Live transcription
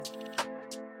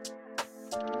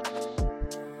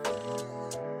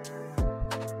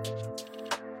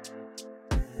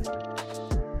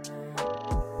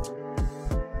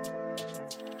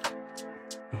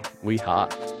We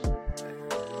hot.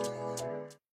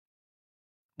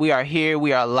 We are here.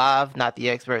 We are live. Not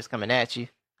the experts coming at you.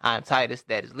 I'm Titus.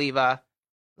 That is Levi.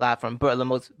 Live from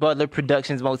Butler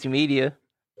Productions Multimedia.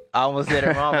 I almost said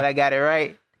it wrong, but I got it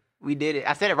right. We did it.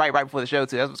 I said it right before the show,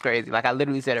 too. That's what's crazy. Like, I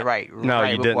literally said it right. No,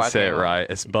 right you didn't say it right.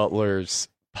 It's Butler's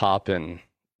Poppin'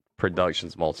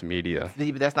 Productions Multimedia.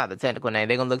 See, but that's not the technical name.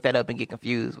 They're going to look that up and get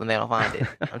confused when they don't find it.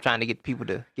 I'm trying to get people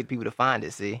to find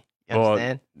it, see? You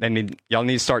understand? Y'all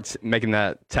need to start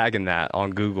tagging that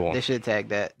on Google. They should tag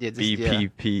that. Yeah,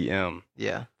 BPPM.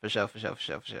 Yeah, for sure.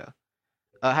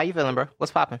 How you feeling, bro?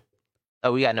 What's popping?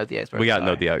 Oh, we got to know the experts. We got to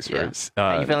know the experts.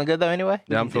 Yeah. You feeling good, though, anyway?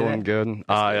 Yeah, I'm feeling good.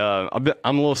 I'm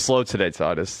a little slow today,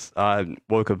 Titus. I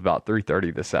woke up about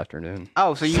 3:30 this afternoon.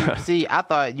 Oh, so see, I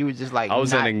thought you were just like... I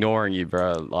wasn't ignoring you,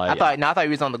 bro. Like, I thought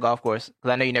you was on the golf course,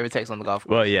 because I know you never text on the golf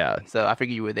course. Well, yeah. So I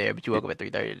figured you were there, but you woke up at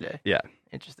 3:30 today. Yeah.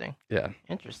 Interesting. Yeah.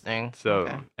 Interesting. So,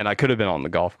 okay. And I could have been on the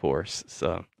golf course,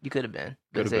 so... You could have been.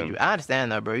 Could have been. I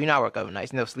understand, though, bro. You know I work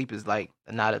overnight. You know, sleep is, like,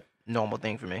 not a normal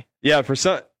thing for me. Yeah, for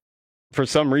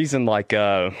some reason, like,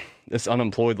 this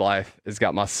unemployed life has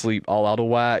got my sleep all out of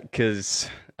whack, because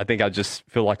I think I just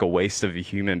feel like a waste of a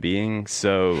human being,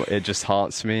 so it just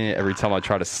haunts me every time I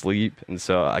try to sleep, and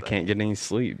so I can't get any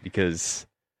sleep, because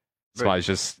somebody's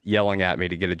just yelling at me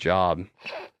to get a job.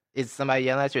 Is somebody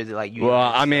yelling at you, or is it like you?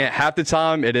 Well, I mean, half the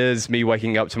time it is me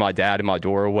waking up to my dad in my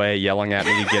doorway yelling at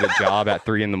me to get a job at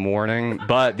 3 a.m,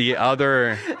 but the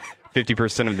other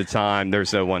 50% of the time,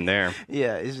 there's no one there.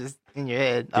 Yeah, it's just in your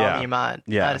head, all in your mind.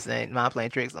 Yeah. I understand. Mind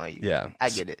playing tricks on you. Yeah. I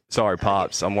get it. Sorry,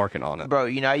 Pops. I'm working on it. Bro,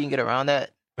 you know how you can get around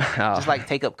that? Just like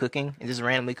take up cooking and just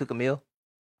randomly cook a meal.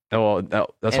 Oh,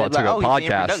 that's why I took up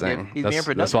podcasting. He's being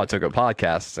productive. That's why I took up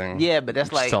podcasting. Yeah, but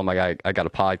that's like... Just tell him I got a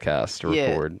podcast to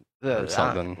record or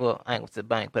something. I ain't going to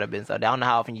bank, put up in. So I don't know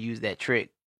how often you use that trick.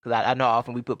 Because I know how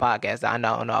often we put podcasts. I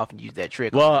don't know how often you use that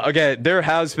trick. Well, okay, there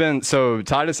has been... So,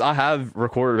 Titus, I have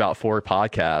recorded about 4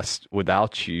 podcasts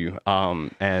without you,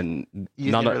 and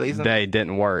none of they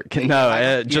didn't work.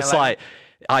 No, just like...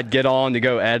 I'd get on to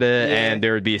go edit, and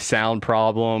there would be a sound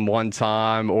problem one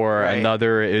time, or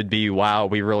another, it would be, wow,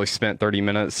 we really spent 30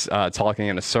 minutes talking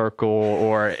in a circle,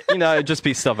 or, it'd just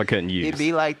be stuff I couldn't use. It'd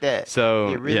be like that. So,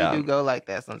 it really do go like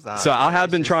that sometimes. So I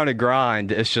have been trying to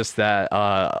grind. It's just that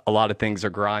a lot of things are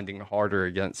grinding harder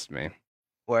against me.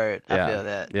 Word. I feel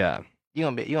that. Yeah. You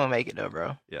gonna make it, though,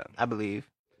 bro. Yeah. I believe.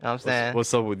 You know what I'm saying?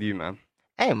 What's up with you, man?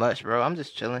 Ain't much, bro. I'm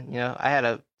just chilling. I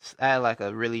had like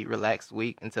a really relaxed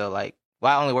week until like...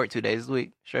 Well, I only worked 2 days this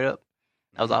week, straight up.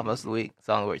 I was off most of the week,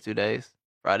 so I only worked 2 days.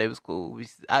 Friday was cool.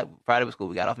 Friday was cool.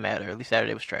 We got off mad early.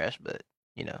 Saturday was trash, but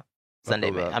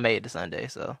Sunday I made it to Sunday,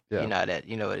 so you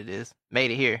know what it is. Made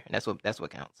it here, and that's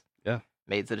what counts. Yeah,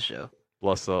 made it to the show.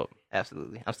 What's up?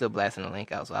 Absolutely. I'm still blasting the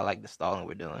link out, so I like the stalling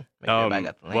we're doing. Everybody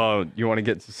got the link. Well, you want to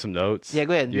get to some notes? Yeah,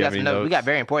 go ahead. You got some notes? We got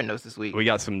very important notes this week. We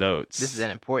got some notes. This is an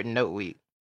important note week.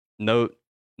 Note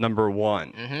number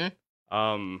 1.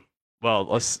 Mm-hmm. Well,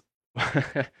 let's.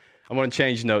 I'm going to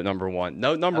change note number 1.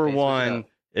 Note number 1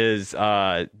 is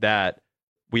that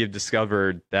we have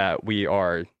discovered that we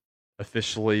are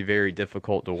officially very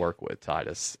difficult to work with,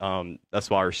 Titus. That's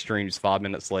why our stream's 5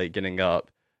 minutes late getting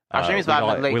up. Our stream's 5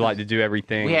 minutes late. We like to do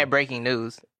everything. We had breaking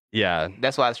news. Yeah.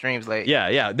 That's why the stream's late.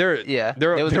 Yeah. There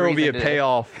will be a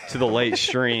payoff to the late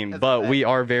stream, but we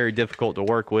are very difficult to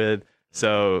work with.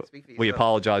 So we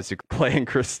apologize to Clay and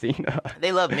Christina.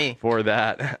 They love me for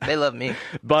that. They love me.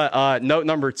 But note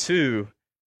number 2,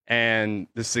 and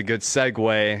this is a good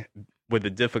segue with the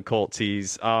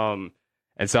difficulties. And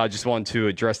so I just wanted to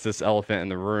address this elephant in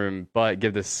the room, but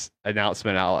give this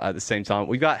announcement out at the same time.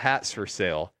 We've got hats for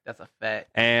sale. That's a fact.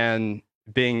 And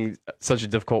being such a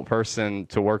difficult person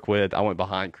to work with, I went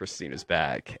behind Christina's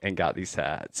back and got these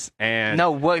hats. And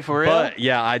no, wait, for real? But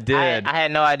yeah, I did. I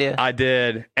had no idea. I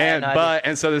did.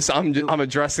 And so this, I'm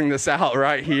addressing this out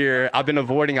right here. I've been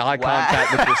avoiding eye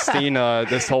contact with Christina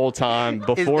this whole time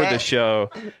before the show.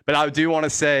 But I do want to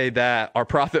say that our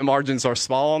profit margins are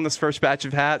small on this first batch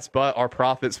of hats, but our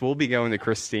profits will be going to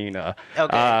Christina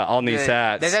on these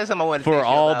hats for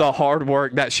all the hard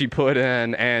work that she put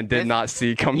in and did not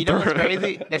see come through. You know what's crazy?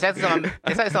 That's actually something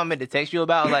I meant to text you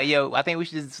about. I was like, yo, I think we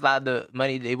should just slide the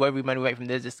money, every money away from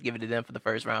this, just to give it to them for the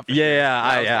first round. But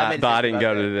I didn't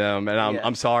go to them, and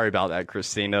I'm sorry about that,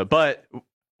 Christina. But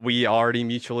we already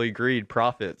mutually agreed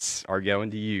profits are going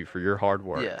to you for your hard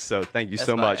work. Yeah. So thank you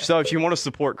so much. So if you want to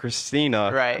support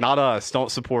Christina, not us,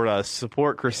 don't support us.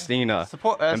 Support Christina.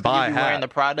 Support us and buy a hat. Wearing the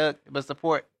product, but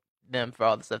support them for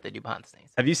all the stuff they do behind the scenes.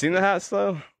 Have you seen the hats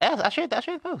though? Yeah, I shared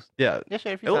the post. Yeah,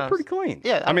 shared a few times. Look pretty clean.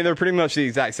 Yeah, I mean they're pretty much the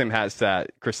exact same hats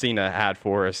that Christina had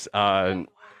for us.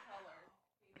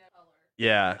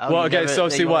 Yeah. Oh, Well, you okay. never- So you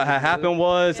see don't what do had happened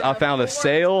was I found a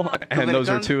sale, and it those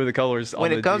are comes- two of the colors on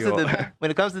when the it comes deal.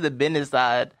 when it comes to the business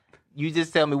side, you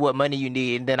just tell me what money you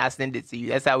need, and then I send it to you.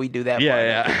 That's how we do that.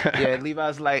 Yeah, part. yeah. Yeah.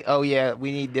 Levi's like, oh yeah,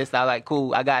 we need this. I like,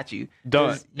 cool, I got you.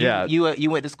 Don't- 'Cause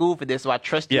you went to school for this, so I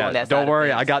trust you on that. Don't side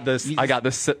worry. Of I got this. You I just- got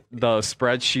this. The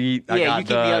spreadsheet. I Yeah, got you keep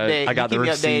me updated. I got you the keep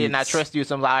receipts. me updated, and I trust you.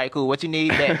 So I'm like, all right, cool. What you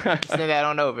need, that, send that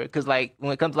on over. Because like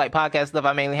when it comes to like podcast stuff,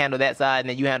 I mainly handle that side, and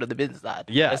then you handle the business side.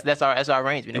 Yeah. that's our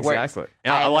arrangement. It works. Exactly.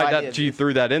 And I I had like no that idea you this.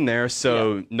 threw that in there.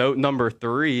 So note number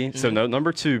 3. So note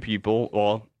number 2, people.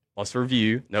 Well, let's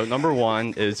review. Note number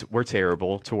 1 is we're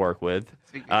terrible to work with.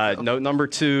 Note number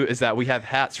 2 is that we have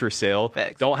hats for sale.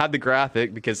 Facts. Don't have the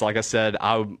graphic because, like I said,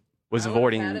 I was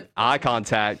avoiding eye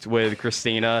contact with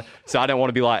Christina, so I didn't want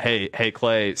to be like, hey,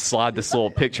 Clay, slide this little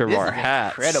picture of This our is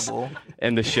hats incredible.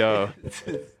 in the show.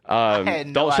 had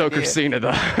no Don't show idea. Christina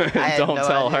though. had Don't no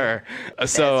tell idea. her.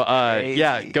 So crazy.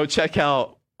 yeah, go check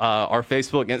out our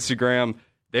Facebook, Instagram.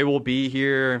 They will be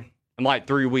here in like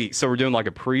 3 weeks. So we're doing like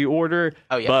a pre-order.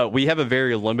 Oh, yeah. But we have a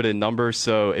very limited number.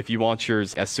 So if you want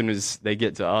yours as soon as they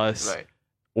get to us, Right.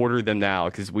 order them now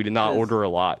because we did not 'Cause- order a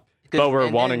lot. 'cause- But we're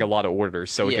and wanting then- a lot of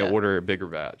orders so we Yeah. can order a bigger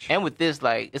batch. And with this,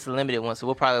 like, it's a limited one, so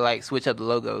we'll probably like switch up the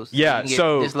logos. Yeah, you can get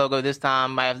so- this logo this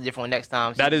time, might have a different one next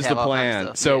time. So That you is can the have all kinds of plan.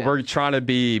 stuff. So Yeah. we're trying to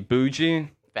be bougie, would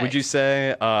Facts. you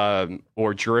say,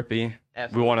 or drippy?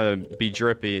 Absolutely. We want to be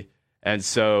drippy, and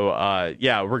so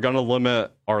yeah, we're gonna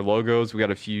limit our logos. We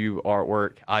got a few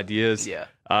artwork ideas. Yeah.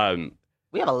 Um,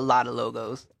 We have a lot of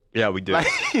logos. yeah, we do. Like,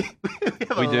 we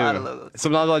have We a do. lot of logos.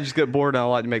 Sometimes I just get bored and I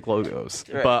like to make logos.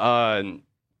 Right.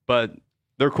 But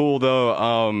they're cool though.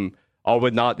 All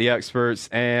with not the experts.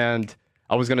 And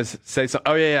I was gonna say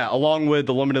something. Oh yeah. Along with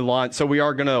the limited line, so we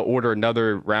are gonna order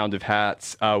another round of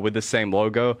hats with the same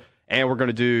logo, and we're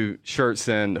gonna do shirts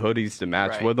and hoodies to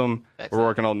match Right. with them. Excellent. We're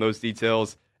working on those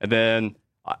details, and then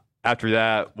after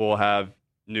that, we'll have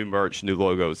new merch, new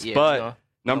logos. Yeah, but so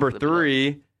number flip it up.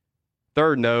 3,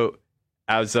 third note,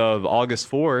 as of August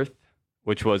 4th,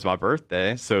 which was my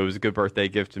birthday, so it was a good birthday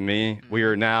gift to me. Mm-hmm. We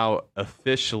are now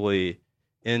officially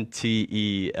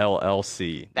NTE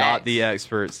LLC, not Facts. the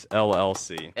experts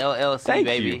LLC. LLC, Thank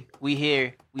baby. you. We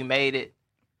here. We made it.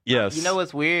 Yes. You know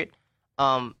what's weird?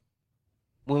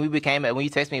 When you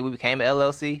texted me, we became an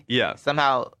LLC. Yeah.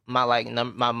 Somehow my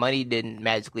money didn't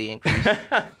magically increase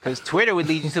because Twitter would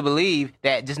lead you to believe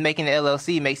that just making the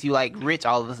LLC makes you like rich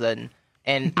all of a sudden.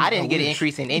 And I didn't get an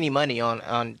increase in any money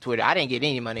on Twitter. I didn't get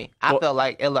any money. I felt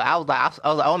like I was like,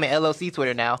 oh, I'm in LLC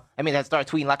Twitter now. I mean, I start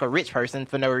tweeting like a rich person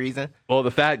for no reason. Well,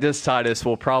 the fact is, Titus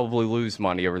will probably lose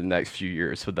money over the next few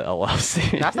years with the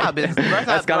LLC. That's not business.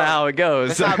 That's kind of how it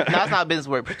goes. That's not business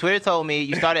work. Twitter told me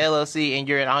you start an LLC and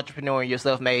you're an entrepreneur and you're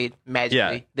self-made magically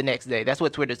Yeah. the next day. That's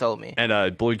what Twitter told me. And a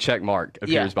blue check mark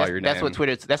appears by your name. That's what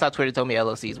Twitter. That's how Twitter told me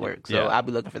LLCs work. So Yeah. I'll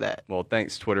be looking for that. Well,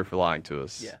 thanks Twitter for lying to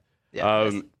us. Yeah.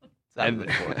 Um, I'll be And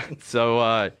looking for it.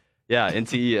 so, yeah,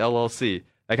 NTE LLC.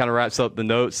 That kind of wraps up the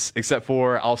notes, except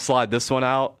for I'll slide this one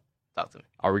out. Talk to me.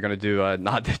 Are we going to do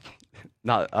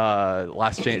not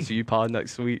Last Chance You pod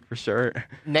next week for sure?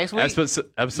 Next week Episodes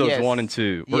Yes. 1 and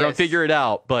 2. We're going Yes. to figure it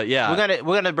out, but yeah.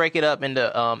 we're gonna break it up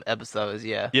into episodes.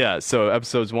 Yeah. Yeah, so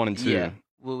episodes 1 and 2. Yeah.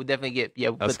 We'll definitely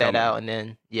we'll That's put that coming. out and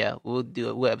then we'll do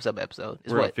it. We'll episode by episode.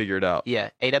 It's We're going what? to figure it out.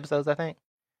 Yeah, 8 episodes I think.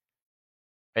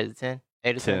 Or is it 10?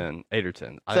 8 or 10? 8 or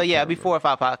 10. So yeah, it'll be 4 or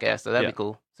 5 podcasts, so that'd Yeah. be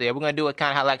cool. So yeah, we're gonna do it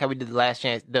kind of how we did the Last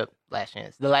Dance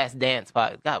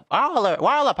podcast. God,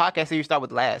 why all our podcasts here start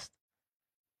with last?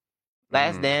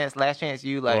 Last Dance, Last Chance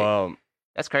You, like Well,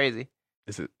 that's crazy.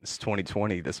 it's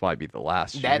 2020. This might be the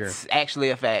last year. That's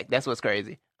actually a fact. That's what's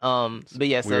crazy. But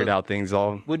yeah, so Weird how things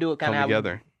all we'll do it kind come of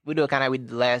together. We'll do it kind of how we did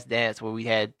the Last Dance, where we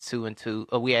had 2 and 2.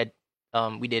 We had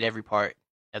we did every part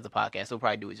as a podcast. So we'll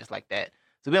probably do it just like that.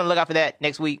 So be on the lookout for that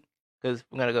next week because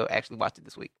we're gonna go actually watch it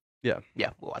this week. Yeah. Yeah,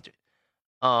 we'll watch it.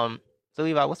 So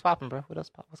Levi, what's popping, bro? What's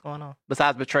going on?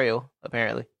 Besides betrayal,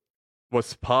 apparently.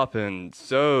 What's poppin'?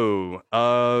 So,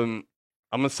 I'm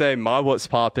gonna say my what's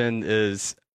poppin'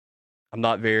 is I'm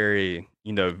not very,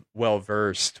 well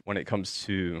versed when it comes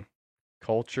to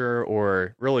culture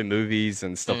or really movies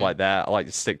and stuff like that. I like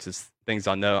to stick to things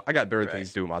I know. I got better things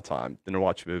to do with my time than to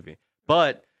watch a movie.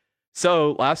 But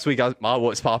so last week, my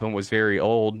what's poppin' was very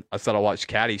old. I said I watched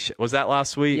Caddyshack. Was that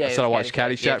last week? Yeah, I said I watched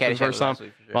Caddyshack for the first time.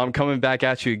 Well, I'm coming back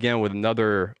at you again with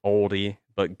another oldie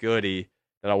but goodie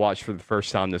that I watched for the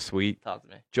first time this week. Talk to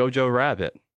me. Jojo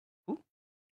Rabbit. Who?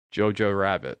 Jojo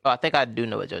Rabbit. Oh, I think I do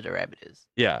know what Jojo Rabbit is.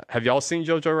 Yeah. Have y'all seen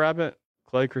Jojo Rabbit?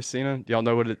 Clay, Christina? Do y'all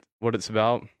know what it's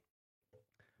about?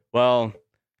 Well,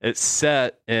 it's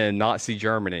set in Nazi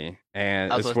Germany,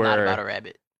 and Also, it's it's where not about a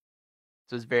rabbit.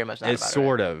 So it's very much not it's about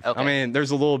sort a rabbit. of. Okay. I mean,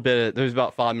 there's a little bit. There's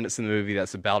about 5 minutes in the movie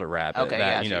that's about a rabbit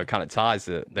that kind of ties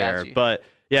it there. But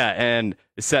yeah, and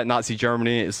it's set in Nazi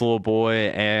Germany. It's a little boy,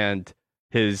 and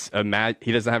he doesn't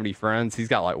have any friends. He's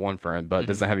got like one friend, but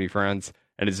doesn't have any friends.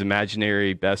 And his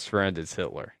imaginary best friend is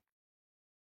Hitler.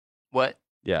 What?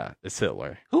 Yeah, it's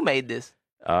Hitler. Who made this?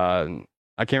 I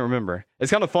can't remember.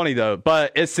 It's kind of funny though,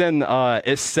 but it's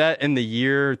set in the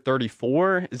year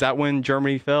 34. Is that when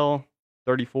Germany fell?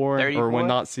 34? Or when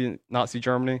Nazi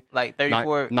Germany? Like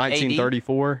 34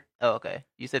 1934. Oh, okay.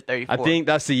 You said 34. I think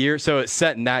that's the year. So it's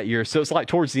set in that year. So it's like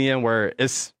towards the end where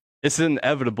it's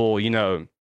inevitable,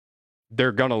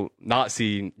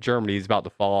 Nazi Germany is about to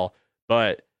fall,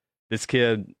 but this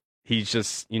kid, he's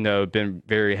just, been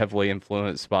very heavily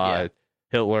influenced by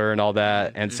Hitler and all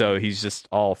that. And so he's just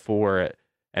all for it.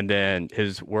 And then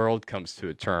his world comes to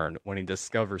a turn when he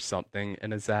discovers something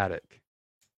in his attic.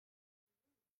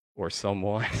 Or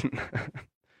someone.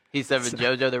 He discovered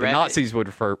Jojo the rabbit? The Nazis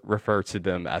would refer to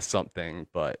them as something,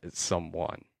 but it's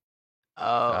someone.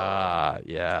 Oh.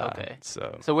 Yeah. Okay.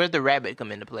 So where'd the rabbit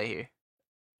come into play here?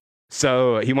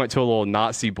 So he went to a little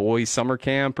Nazi boys summer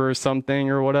camp or something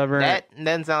or whatever. That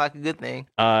doesn't sound like a good thing.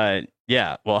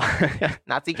 Yeah. Well,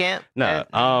 Nazi camp?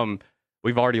 No.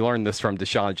 We've already learned this from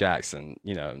Deshaun Jackson.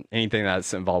 Anything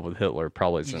that's involved with Hitler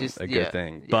probably isn't a good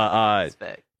thing. Yeah,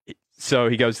 but so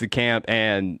he goes to camp,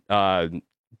 and the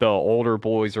older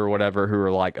boys or whatever who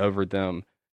are like over them,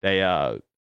 they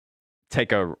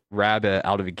take a rabbit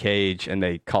out of a cage and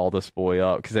they call this boy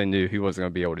up because they knew he wasn't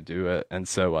going to be able to do it, and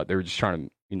so they were just trying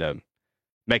to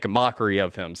make a mockery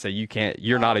of him, say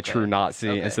you're not a true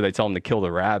Nazi, and so they tell him to kill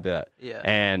the rabbit. Yeah.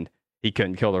 And he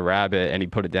couldn't kill the rabbit, and he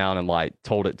put it down and like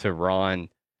told it to run,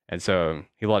 and so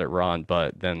he let it run,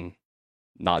 but then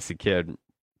Nazi kid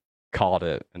caught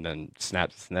it and then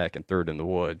snapped its neck and threw it in the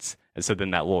woods, and so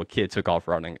then that little kid took off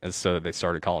running, and so they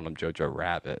started calling him Jojo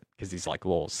Rabbit because he's like a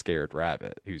little scared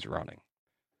rabbit who's running.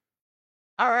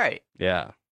 All right.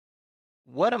 Yeah.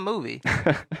 What a movie.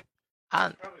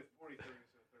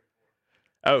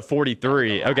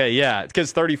 43. Okay, yeah,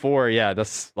 because 34. Yeah,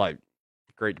 that's like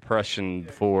Great Depression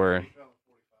before.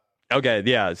 Okay,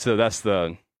 yeah. So that's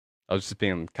I was just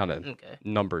being kind of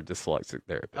number dyslexic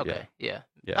there. But yeah.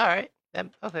 All right.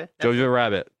 Jojo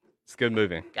Rabbit. It's a good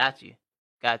movie. Got you.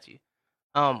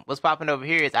 What's popping over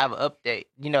here is I have an update.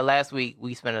 Last week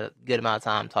we spent a good amount of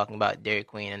time talking about Dairy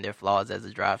Queen and their flaws as a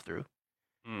drive-through,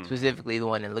 specifically the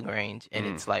one in LaGrange, and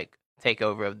it's like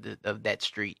takeover of that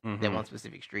street, that one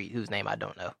specific street whose name I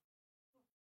don't know.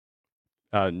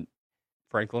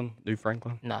 Franklin, New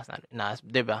Franklin. No, it's not. No,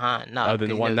 they're behind. No,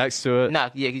 the one next to it. No,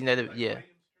 yeah.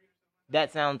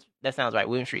 That sounds right.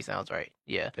 William Street sounds right.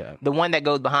 Yeah. The one that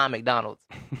goes behind McDonald's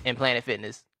and Planet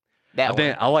Fitness.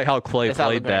 I like how Clay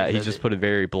played that. He just put a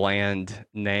very bland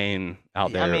name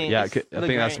out there. I think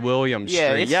that's William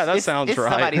Street. That sounds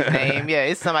right. Somebody's name. Yeah,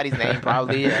 it's somebody's name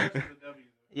probably. Yeah.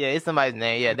 Yeah, it's somebody's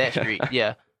name. Yeah, that street.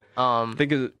 Yeah. I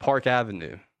think it's Park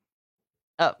Avenue.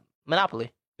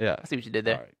 Monopoly. Yeah. I see what you did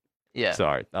there. Right. Yeah.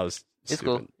 Sorry, that was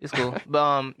stupid. It's cool.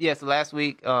 But so last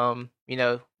week,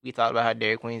 we talked about how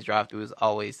Dairy Queen's drive-thru is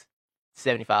always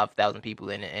 75,000 people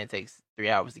in it, and it takes 3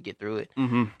 hours to get through it.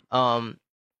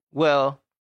 Well,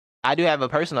 I do have a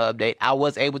personal update. I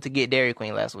was able to get Dairy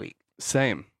Queen last week.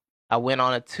 Same. I went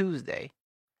on a Tuesday.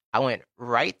 I went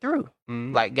right through,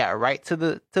 like got right to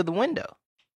the window.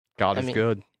 God is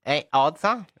good. All the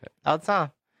time, all the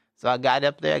time. So I got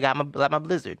up there. I got my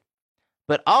Blizzard,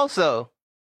 but also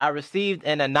I received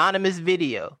an anonymous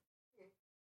video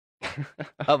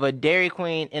of a Dairy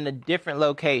Queen in a different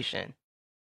location,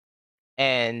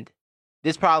 and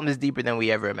this problem is deeper than we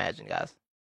ever imagined, guys.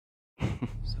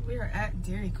 So we are at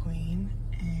Dairy Queen,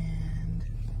 and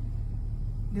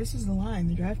this is the line.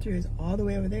 The drive-thru is all the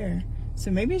way over there.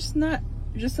 So maybe it's not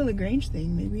just a LaGrange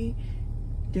thing. Maybe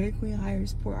Dairy Queen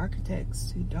hires poor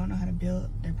architects who don't know how to build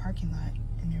their parking lot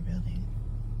in their building.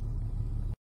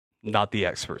 Not the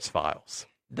experts' files.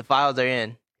 The files are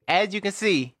in. As you can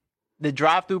see, the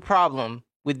drive-thru problem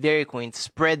with Dairy Queen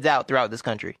spreads out throughout this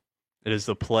country. It is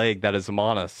the plague that is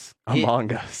among us.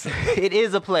 It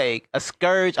is a plague, a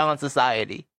scourge on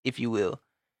society, if you will.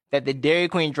 That the Dairy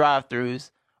Queen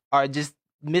drive-thrus are just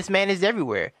mismanaged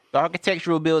everywhere. The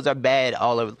architectural builds are bad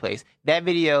all over the place. That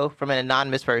video from an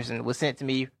anonymous person was sent to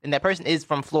me, and that person is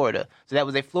from Florida. So that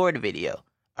was a Florida video.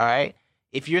 All right?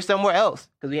 If you're somewhere else,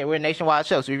 because we're a nationwide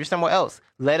show, so if you're somewhere else,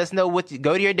 let us know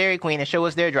go to your Dairy Queen and show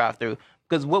us their drive-thru.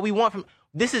 Because what we want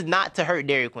this is not to hurt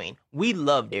Dairy Queen. We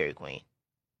love Dairy Queen.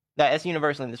 That's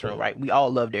universal in this room, right? We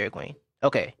all love Dairy Queen.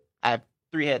 Okay, I have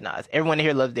 3 head nods. Everyone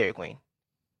here loves Dairy Queen.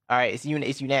 All right, it's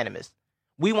unanimous.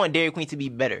 We want Dairy Queen to be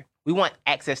better. We want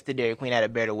access to Dairy Queen at a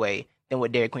better way than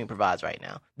what Dairy Queen provides right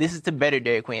now. This is to better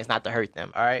Dairy Queen. It's not to hurt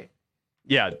them. All right.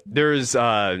 Yeah,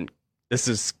 this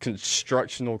is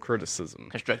constructional criticism.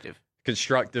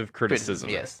 Constructive criticism.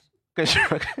 Yes.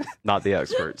 Not the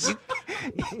experts.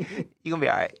 You gonna be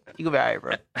all right. You gonna be all right,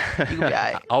 bro. You gonna be all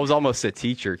right. I was almost a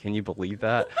teacher. Can you believe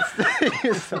that?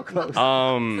 You're so close.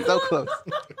 So close.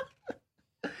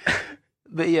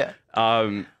 But yeah.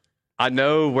 I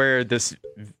know where this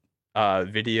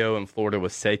video in Florida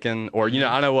was taken, or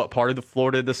I know what part of the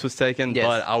Florida this was taken, yes.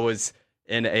 but I was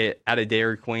at a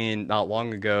Dairy Queen not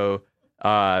long ago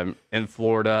in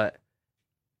Florida.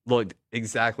 Looked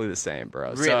exactly the same, bro.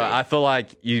 Really? So I feel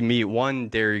like you meet one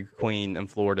Dairy Queen in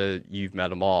Florida, you've met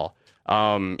them all.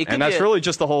 And that's really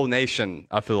just the whole nation,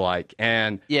 I feel like.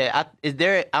 And yeah, I don't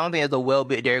think there's a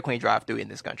well-built Dairy Queen drive-through in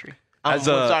this country. I'm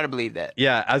starting to believe that.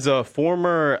 Yeah, as a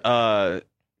former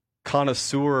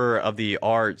connoisseur of the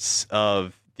arts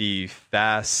of the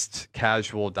fast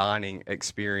casual dining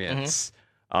experience,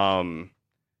 I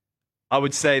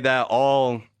would say that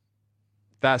all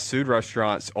fast food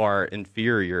restaurants are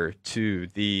inferior to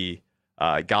the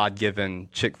God-given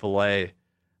Chick-fil-A.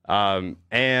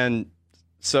 And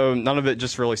so none of it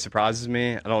just really surprises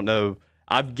me. I don't know.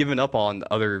 I've given up on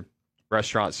other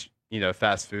restaurants,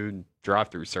 fast food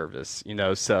drive-through service,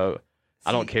 so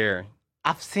I don't care.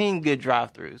 I've seen good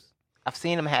drive-throughs. I've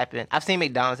seen them happen. I've seen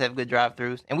McDonald's have good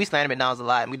drive-throughs, and we slander McDonald's a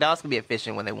lot. McDonald's can be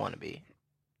efficient when they want to be.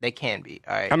 They can be,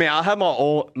 all right? I mean, I have my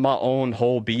own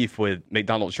whole beef with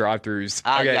McDonald's drive-thrus.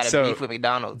 I got a beef with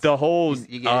McDonald's. The whole,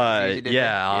 yeah,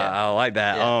 I like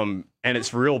that. Yeah. And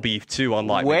it's real beef too,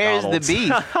 unlike Where's McDonald's. The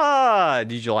beef?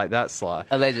 Did you like that, Sly?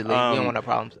 Allegedly, we don't want no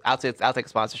problems. I'll take a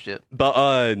sponsorship.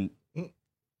 But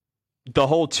the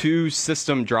whole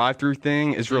two-system drive-through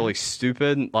thing is really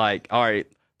stupid. Like, all right,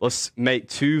 let's make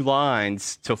two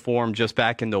lines to form just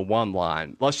back into one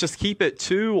line. Let's just keep it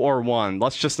two or one.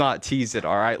 Let's just not tease it,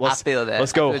 all right? I feel that.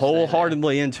 Let's go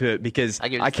wholeheartedly into it, because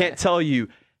I can't tell you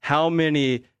how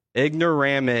many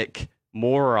ignoramic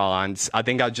morons. I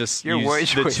think I just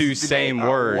used the two same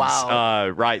words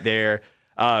right there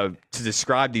to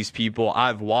describe these people.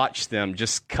 I've watched them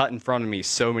just cut in front of me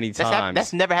so many times.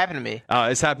 That's never happened to me.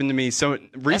 It's happened to me so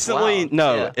recently.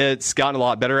 No, it's gotten a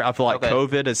lot better. I feel like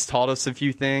COVID has taught us a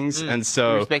few things, and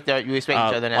so you respect each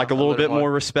other now. Like a little bit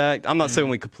more respect. I'm not saying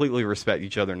we completely respect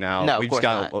each other now. No, we've just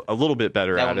gotten a little bit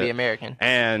better at it. That would be American.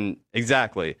 And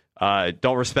exactly.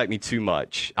 Don't respect me too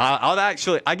much.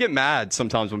 I get mad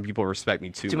sometimes when people respect me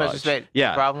too much. Too much respect.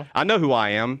 Yeah. Problem. I know who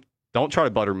I am. Don't try to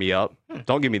butter me up.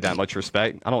 Don't give me that much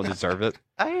respect. I don't deserve it.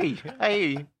 I hear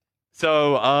you.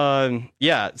 So,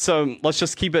 yeah. So let's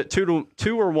just keep it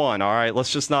two or one. All right.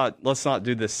 Let's not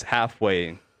do this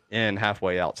halfway in,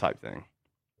 halfway out type thing.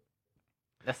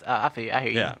 That's I feel you. I hear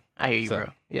you. Yeah. I hear you, bro.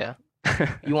 Yeah.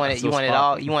 You want it. You want it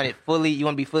all. You want it fully. You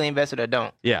want to be fully invested or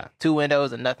don't. Yeah. 2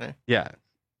 windows or nothing. Yeah.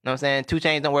 Know what I'm saying? 2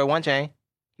 chains don't wear 1 chain.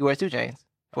 He wears 2 chains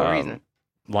for a reason.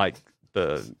 Like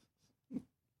the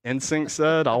NSYNC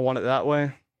said, I want it that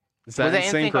way. Is that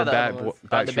NSYNC or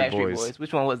Backstreet Boys?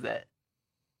 Which one was that?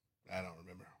 I don't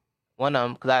remember. One of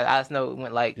them, because I just know it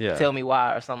went like, Tell Me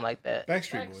Why or something like that.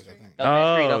 Backstreet Boys, I think.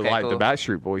 Okay, cool. The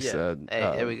Backstreet Boys said. Hey,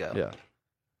 there we go. Yeah.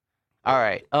 All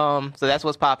right. So that's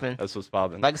what's popping. That's what's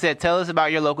popping. Like I said, tell us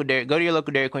about your local Dairy. Go to your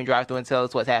local Dairy Queen drive-thru and tell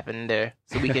us what's happening there,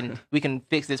 so we can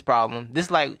fix this problem.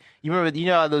 This like you remember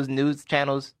how those news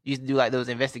channels used to do like those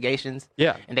investigations.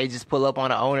 Yeah. And they just pull up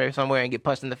on an owner somewhere and get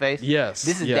punched in the face. Yes.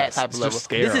 This is that type of level.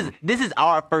 This is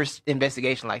our first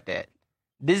investigation like that.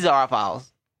 This is our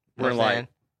files. We're like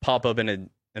pop up in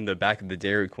the back of the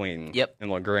Dairy Queen. Yep.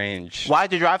 In LaGrange. Why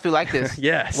is your drive-thru like this?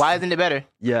 Yes. Why isn't it better?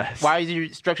 Yes. Why is your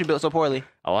structure built so poorly?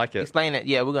 I like it. Explain it.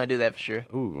 Yeah, we're gonna do that for sure.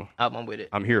 Ooh. I'm with it.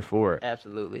 I'm here for it.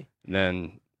 Absolutely. And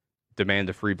then demand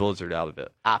a free Blizzard out of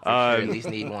it. I for sure at least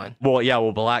need one. Well, yeah,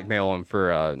 we'll blackmail them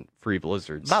for free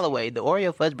Blizzards. By the way, the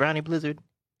Oreo Fudge Brownie Blizzard,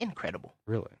 incredible.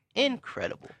 Really?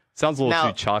 Incredible. Sounds a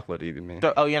little too chocolatey to me.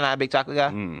 Oh, you're not a big chocolate guy?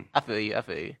 Mm. I feel you.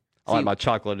 I like my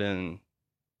chocolate in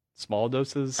small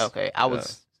doses. Okay,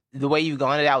 the way you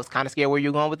gone it, I was kind of scared where you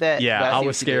were going with that. Yeah, I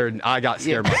was scared. I got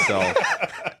scared myself.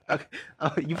 Okay.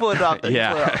 Oh, you pulled it off. Though.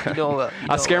 Yeah. You're doing well.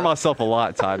 I scare myself a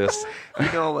lot, Titus. You're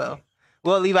doing well.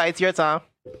 Well, Levi, it's your time.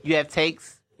 You have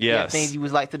takes. Yes. You have things you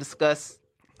would like to discuss.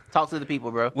 Talk to the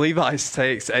people, bro. Levi's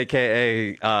takes,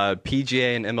 a.k.a.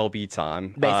 PGA and MLB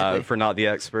time for Not the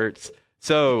Experts.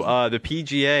 So the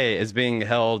PGA is being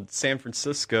held San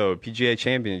Francisco PGA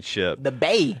Championship. The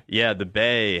Bay. Yeah, the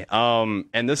Bay.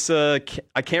 And this I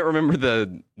can't remember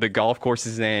the golf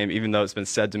course's name, even though it's been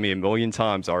said to me a million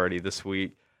times already this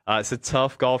week. It's a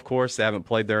tough golf course. They haven't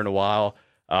played there in a while.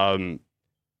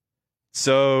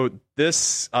 So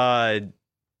this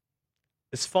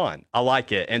it's fun. I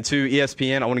like it. And to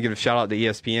ESPN, I want to give a shout out to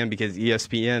ESPN because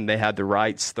ESPN, they had the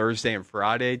rights Thursday and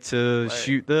Friday to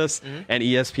shoot this. Mm-hmm. And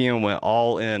ESPN went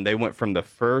all in. They went from the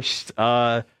first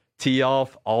tee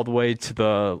off all the way to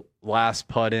the last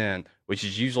putt in, which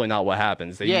is usually not what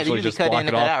happens. They usually just block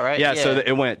it off. Out, right? Yeah, so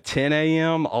it went 10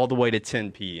 a.m. all the way to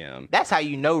 10 p.m. That's how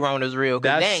you know Rona's real,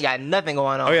 because they ain't got nothing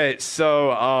going on. Okay,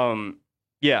 so,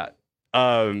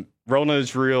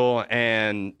 Rona's real,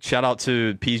 and shout out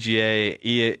to PGA,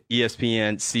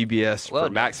 ESPN, CBS for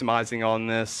maximizing on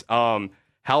this.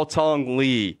 Haotong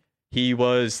Li, he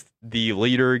was the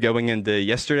leader going into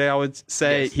yesterday, I would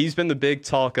say. Yes. He's been the big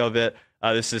talk of it.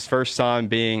 This is his first time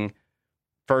being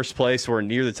first place or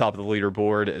near the top of the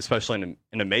leaderboard, especially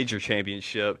in a major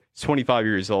championship. He's 25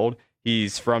 years old.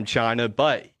 He's from China,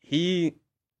 but he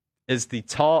is the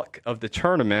talk of the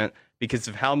tournament because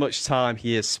of how much time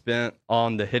he has spent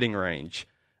on the hitting range.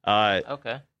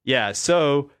 Okay. Yeah,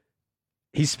 so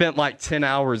he spent like 10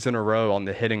 hours in a row on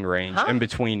the hitting range in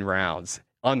between rounds.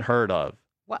 Unheard of.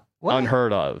 What?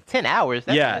 Unheard of. 10 hours?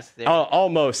 That's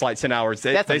almost like 10 hours.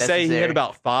 They say he hit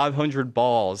about 500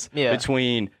 balls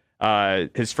between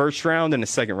his first round and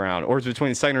his second round, or between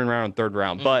the second round and third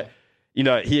round. But, he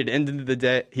had ended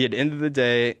the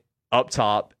day up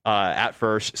top at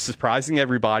first, surprising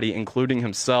everybody, including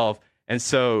himself. And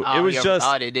so it was just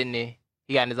thought it, didn't he?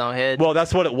 He got in his own head. Well,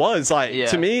 that's what it was.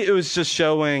 To me, it was just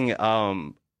showing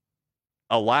a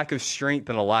lack of strength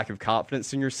and a lack of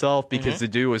confidence in yourself because the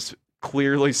dude was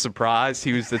clearly surprised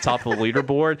he was the top of the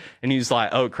leaderboard, and he was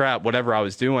like, "Oh crap! Whatever I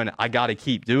was doing, I got to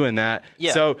keep doing that."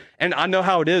 Yeah. So, and I know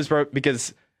how it is, bro,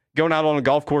 because going out on a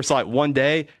golf course, like one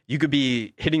day you could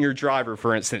be hitting your driver,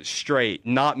 for instance, straight,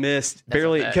 not missed,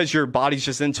 barely, because your body's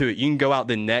just into it. You can go out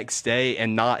the next day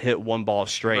and not hit one ball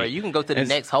straight. Right, you can go to the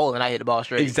next hole and not hit the ball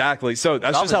straight. Exactly. So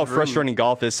that's just how frustrating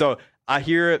golf is. So I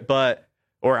hear it,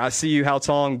 or I see you,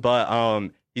 Haotong,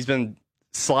 but he's been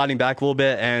sliding back a little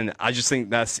bit, and I just think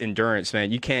that's endurance,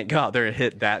 man. You can't go out there and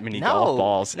hit that many golf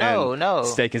balls and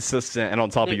stay consistent and on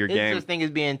top of your game. The thing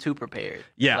is being too prepared.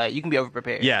 Yeah. Like, you can be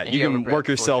over-prepared. Yeah, you can work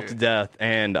yourself to death.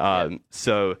 And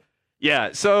so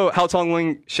Haotong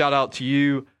Li, shout out to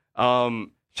you. Shout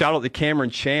out to Cameron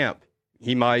Champ.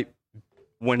 He might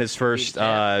win his first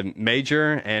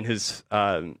major and his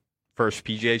first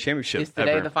PGA championship. Is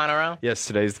today the final round? Yes,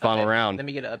 today's the final round. Let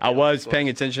me get an update. I was paying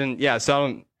attention. Yeah,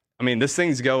 so this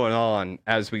thing's going on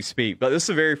as we speak, but this is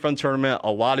a very fun tournament.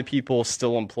 A lot of people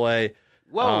still in play.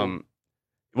 Whoa.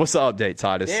 What's the update,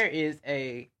 Titus? There is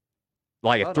a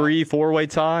 3-4-way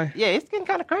tie. Yeah, it's getting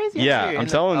kind of crazy. Yeah, I'm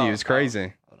telling you, it's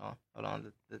crazy. Hold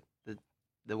on. The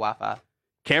Wi-Fi.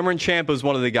 Cameron Champ is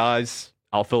one of the guys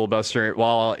I'll filibuster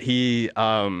while he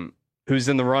who's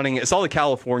in the running. It's all the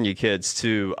California kids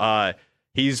too.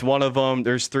 He's one of them.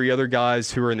 There's 3 other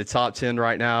guys who are in the top 10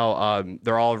 right now.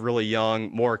 They're all really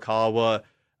young. Morikawa,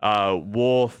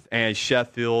 Wolf, and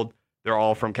Sheffield. They're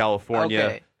all from California.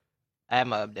 Okay. I have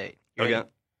my update. Okay.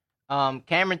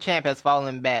 Cameron Champ has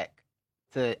fallen back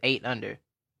to 8 under.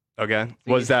 Okay. So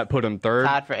what does that put him third?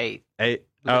 Tied for 8. 8.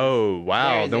 Oh,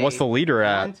 wow. Then what's the leader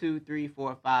at? 1, 2, 3,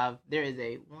 4, 5. There is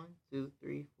a 1, 2,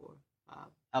 3, 4, 5.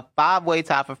 A 5-way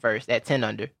tie for first at 10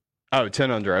 under. Oh,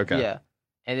 10 under. Okay. Yeah.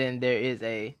 And then there is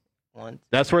a 1.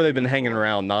 That's where they've been hanging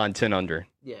around, 9, 10 under.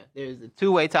 Yeah, there's a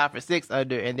 2-way tie for 6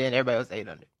 under, and then everybody else 8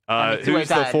 under. Who's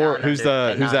the 4? Who's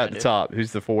at the top?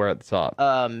 Who's the 4 at the top?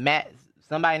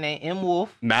 Somebody named M.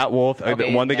 Wolf. Matt Wolf,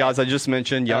 okay, one of the guys I just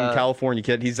mentioned, young California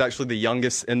kid. He's actually the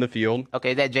youngest in the field.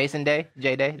 Okay, is that Jason Day?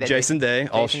 Jason Day,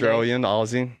 Australian,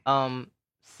 Aussie.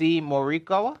 C.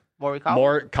 Morikawa.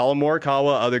 Colin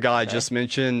Morikawa, other guy I just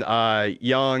mentioned,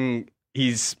 young.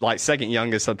 He's like second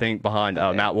youngest, I think, behind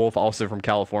Matt Wolf, also from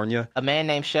California. A man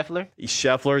named Scheffler.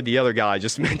 Scheffler, the other guy I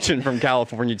just mentioned from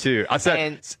California too. I said.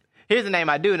 And here's a name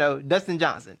I do know: Dustin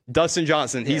Johnson. Yes.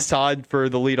 He's tied for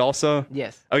the lead also.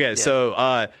 Yes. Okay, yes.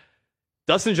 So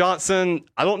Dustin Johnson,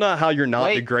 I don't know how you're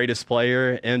not the greatest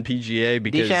player in PGA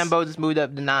because DeChambeau just moved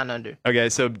up to 9 under. Okay,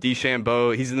 so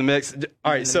DeChambeau, he's in the mix.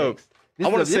 All right, so. I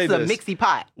want to say this is a mixy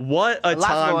pot. What a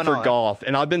time for golf.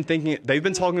 And I've been thinking, they've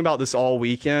been talking about this all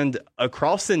weekend.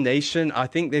 Across the nation, I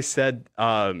think they said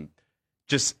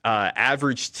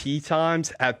average tee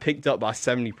times have picked up by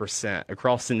 70%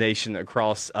 across the nation,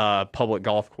 across public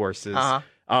golf courses.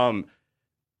 I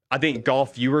think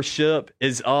golf viewership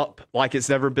is up like it's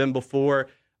never been before.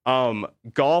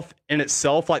 Golf in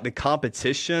itself, like the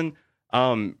competition,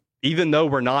 even though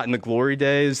we're not in the glory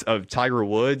days of Tiger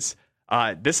Woods,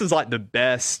 this is like the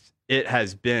best it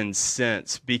has been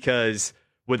since, because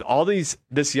with all this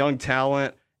young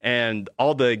talent and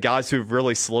all the guys who've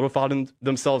really solidified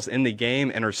themselves in the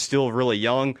game and are still really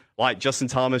young, like Justin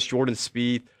Thomas, Jordan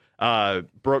Spieth,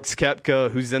 Brooks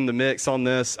Koepka, who's in the mix on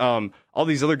this. All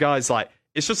these other guys, like,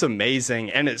 it's just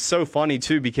amazing. And it's so funny,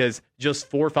 too, because just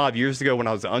 4 or 5 years ago when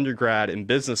I was an undergrad in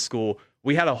business school,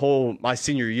 we had my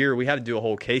senior year, we had to do a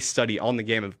whole case study on the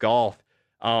game of golf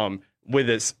with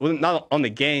this, well, not on the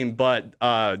game, but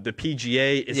the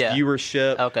PGA, its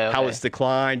viewership, how it's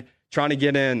declined, trying to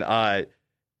get in,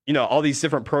 all these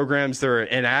different programs that are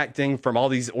enacting from all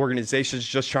these organizations,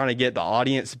 just trying to get the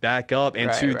audience back up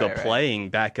and playing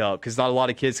back up, because not a lot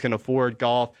of kids can afford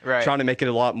golf, trying to make it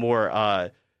a lot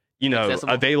more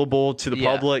available to the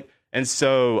public. And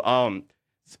so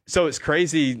it's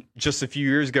crazy. Just a few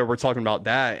years ago, we're talking about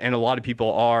that, and a lot of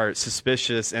people are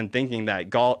suspicious and thinking that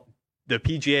the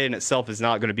PGA in itself is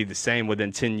not going to be the same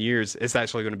within 10 years. It's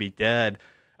actually going to be dead.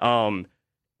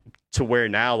 To where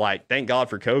now, like, thank God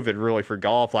for COVID, really, for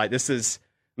golf. Like, this is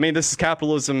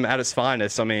capitalism at its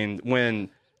finest. I mean, when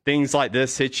things like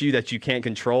this hit you that you can't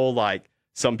control, like,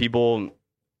 some people,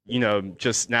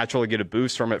 just naturally get a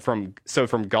boost from it. From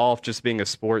golf just being a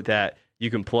sport that you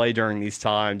can play during these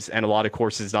times, and a lot of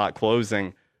courses not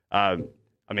closing. I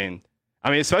mean,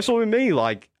 especially with me,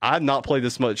 like, I've not played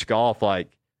this much golf, like,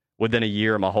 within a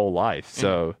year of my whole life.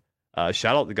 So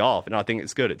shout out to golf. And I think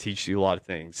it's good. It teaches you a lot of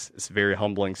things. It's a very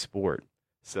humbling sport.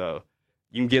 So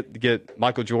you can get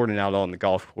Michael Jordan out on the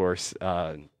golf course,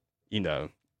 kind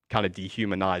of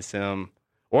dehumanize him.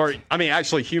 Or,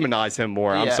 actually humanize him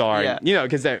more. I'm sorry.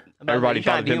 Because everybody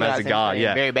thought of him as a god.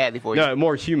 Yeah. Very badly for you. No, it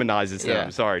more humanizes him.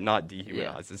 Sorry, not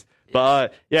dehumanizes.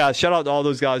 But, shout out to all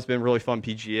those guys. It's been really fun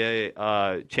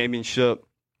PGA championship.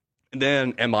 And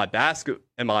then in my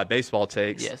baseball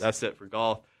takes, that's it for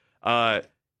golf.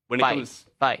 When it comes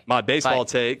my baseball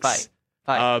takes,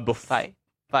 before,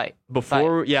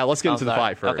 let's get into the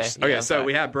fight first. Okay, so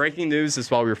we have breaking news. This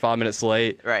is why we were 5 minutes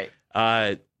late. Right.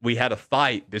 We had a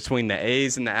fight between the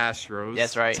A's and the Astros.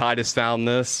 That's right. Titus found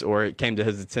this, or it came to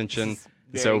his attention.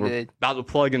 So we're about to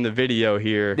plug in the video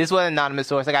here. This was an anonymous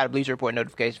source. I got a Bleacher Report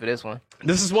notification for this one.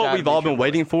 This is what we've all been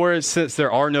waiting for. Since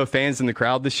there are no fans in the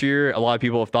crowd this year, a lot of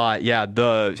people have thought,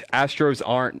 the Astros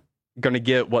aren't going to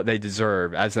get what they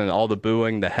deserve, as in all the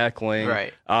booing, the heckling.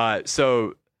 Right.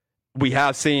 So we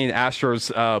have seen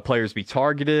Astros players be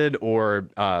targeted, or,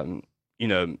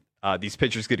 these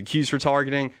pitchers get accused for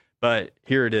targeting. But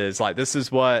here it is. Like, this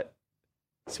is what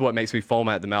makes me foam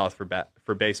at the mouth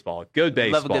for baseball. Good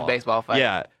baseball. Love a good baseball fight.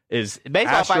 Yeah. Baseball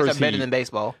Astros fights are better than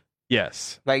baseball.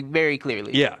 Yes. Like, very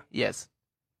clearly. Yeah. Yes.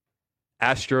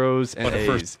 Astros and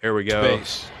A's. Here we go.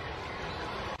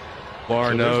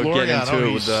 Larno getting into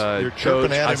it with the coach.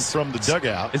 At him from the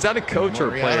dugout. Is that a coach or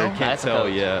a player? Can't tell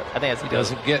yet. I think that's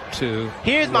doesn't get to.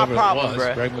 Here's my problem,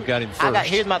 bro. Bregman got him first.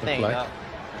 Here's my thing.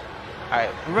 All right,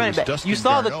 we're running back. You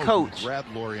saw the coach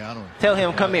tell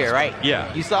him, come here, right?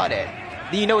 Yeah. You saw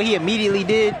that. Do you know what he immediately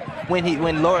did when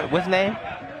what's his name?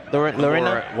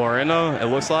 Loreno, it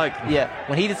looks like. Yeah.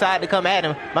 When he decided to come at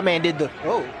him, my man did the,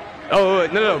 whoa. Oh,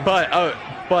 no,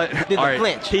 but did the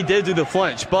flinch. He did do the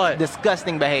flinch, but.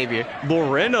 Disgusting behavior.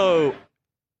 Loreno,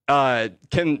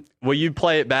 will you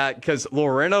play it back? Because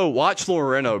watch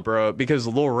Loreno, bro, because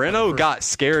Loreno got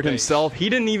scared himself. He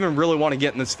didn't even really want to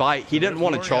get in this fight. He didn't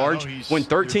want to charge. When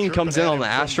 13 comes in on the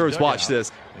Astros, watch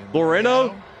this.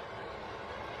 Loreno,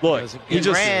 look, he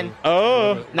just ran.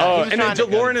 And then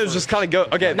Loreno just kind of go.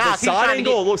 Okay, the side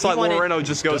angle, it looks like Loreno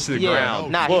just goes to the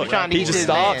ground. Nah, look, he was trying to he just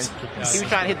stops. He was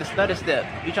trying to hit the stutter step.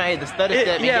 He was trying to hit the stutter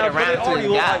step and get around but it already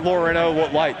looked like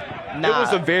Loreno it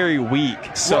was a very weak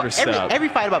stutter step. Every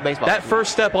fight about baseball. That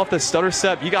first step off the stutter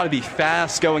step, you got to be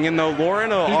fast going in, though.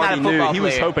 Loreno already knew. He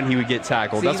was hoping he would get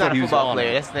tackled. That's what he was on. He's not a football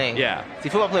player. That's the thing. Yeah. See,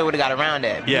 football player would have got around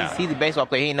that. Yeah. He's a baseball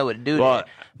player. He didn't know what to do. But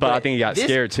I think he got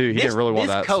scared, too. He didn't really want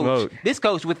that smoke. This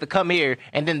coach with the come here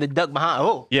and then the duck behind.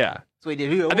 Oh. Yeah. So he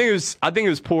did. I think it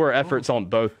was poor efforts on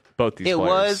both these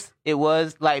players. It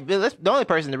was. Like, the only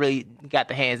person that really got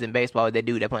the hands in baseball is that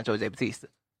dude that punched Jose Bautista.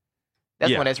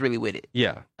 That's one that's really with it.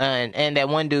 Yeah. And that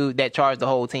one dude that charged the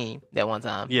whole team that one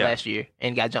time last year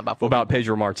and got jumped by 4 What about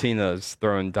Pedro Martinez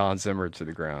throwing Don Zimmer to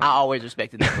the ground? I always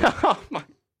respected that.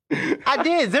 I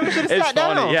did. Zimmer should have sat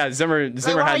down. Yeah, Zimmer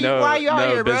had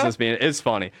no business being. It's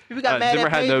funny. People got mad Zimmer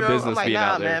at had no Pedro. business being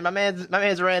out there. Man, my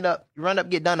man's run up,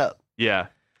 get done up. Yeah.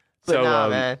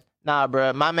 But man,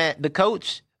 bro. My man, the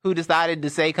coach who decided to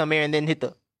say come here and then hit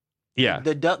the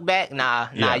duck back.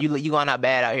 You going out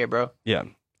bad out here, bro. Yeah.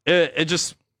 It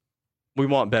just. We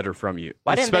want better from you,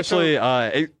 but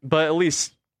at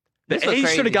least This The was A's should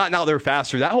crazy. have gotten out there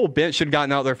faster. That whole bench should have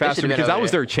gotten out there faster should've been because that over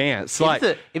was there. their chance.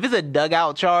 If it's a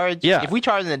dugout charge, Yeah. if we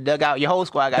charge in the dugout, your whole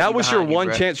squad got that was your one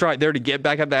bro. chance right there to get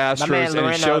back at the man Astros and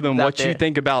Loreno show them was out what you there.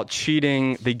 think about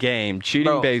cheating the game, cheating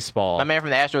Bro, baseball. My man from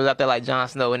the Astros was out there like Jon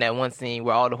Snow in that one scene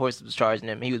where all the horses was charging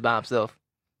him. He was by himself.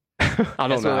 I That's don't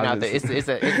what know. went how out there. this-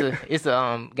 It's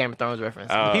a Game of Thrones reference.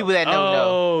 The Oh. people that know know.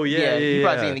 Oh, yeah, You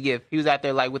probably yeah. seen the gift. He was out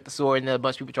there like with the sword and a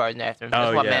bunch of people charging after him.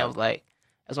 That's Oh, what yeah. man was like.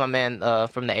 That's why man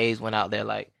from the A's went out there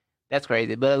like. That's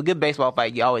crazy. But a good baseball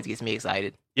fight always gets me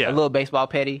excited. Yeah. A little baseball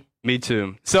petty. Me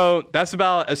too. So that's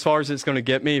about as far as it's going to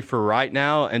get me for right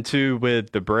now. And two,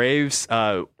 with the Braves,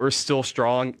 we're still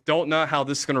strong. Don't know how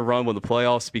this is going to run with the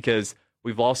playoffs because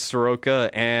we've lost Soroka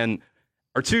and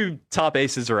our two top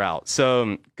aces are out.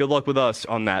 So good luck with us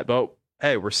on that. But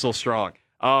hey, we're still strong.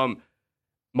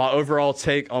 My overall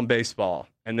take on baseball,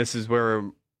 and this is where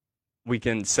we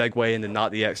can segue into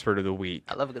Not the Expert of the Week.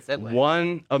 I love a good segue.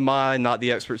 One of my Not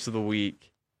the Experts of the Week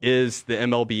is the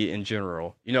MLB in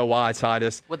general. You know why,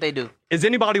 Titus? What they do? Is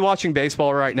anybody watching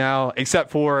baseball right now except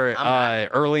for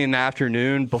early in the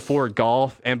afternoon before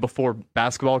golf and before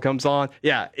basketball comes on?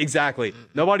 Yeah, exactly.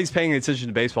 Nobody's paying attention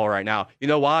to baseball right now. You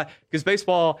know why? Because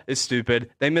baseball is stupid.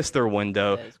 They missed their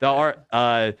window.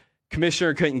 The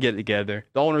commissioner couldn't get it together.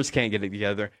 The owners can't get it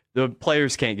together. The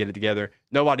players can't get it together.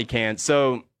 Nobody can.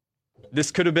 So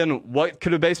this could have been, what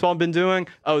could have baseball been doing?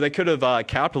 Oh, they could have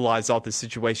capitalized off the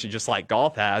situation just like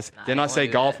golf has. Didn't I say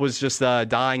golf was just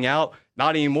dying out? Not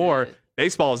anymore.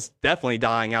 Baseball is definitely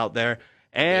dying out there.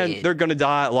 And they're going to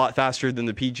die a lot faster than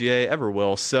the PGA ever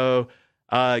will. So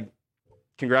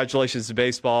congratulations to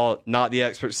baseball, Not the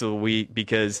Experts of the Week,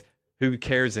 because who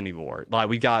cares anymore? Like,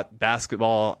 we got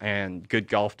basketball and good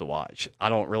golf to watch. I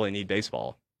don't really need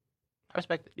baseball. I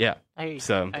respect it. Yeah. I hear you.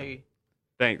 So I hear you.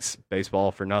 thanks,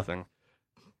 baseball, for nothing.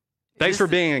 Thanks for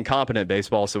being incompetent,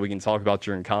 baseball, so we can talk about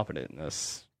your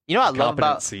incompetentness. You know what I love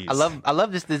about Incompetencies. I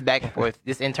love this back and forth,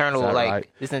 this internal Is that like right?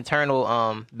 this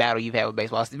internal battle you've had with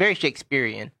baseball. It's very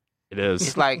Shakespearean. It is.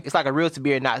 It's like a real to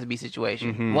be or not to be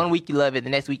situation. Mhm. One week you love it, the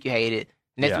next week you hate it.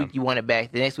 The next Yeah. week you want it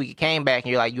back. The next week it came back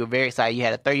and you're like you were very excited. You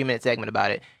had a 30-minute segment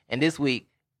about it. And this week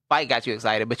fight got you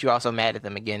excited, but you're also mad at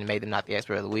them again and made them not the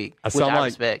expert of the week, I which sound I like-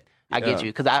 respect. I yeah. get you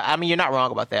because I mean you're not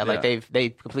wrong about that. Like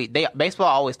baseball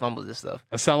always fumbles this stuff.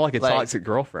 I sound like a like- toxic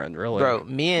girlfriend, really. Bro,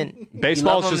 me and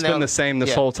Baseball's you love just them, been the same this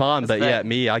yeah, whole time, that's but a yet fact.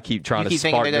 me, I keep trying You to keep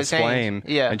thinking spark they're gonna this change. flame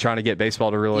Yeah. and trying to get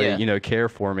baseball to really, Yeah. care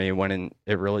for me when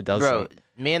it really doesn't. Bro,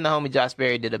 me and the homie Josh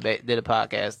Berry did a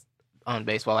podcast on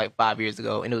baseball like 5 years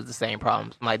ago, and it was the same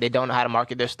problems. Like they don't know how to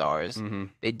market their stars. Mhm.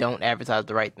 They don't advertise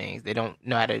the right things. They don't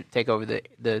know how to take over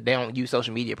they don't use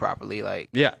social media properly. Like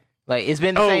it's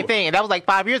been the same thing, and that was like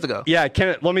 5 years ago. Yeah,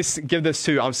 let me give this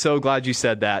too. I'm so glad you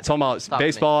said that. Talking about Stop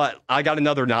baseball, I got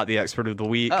another Not the Expert of the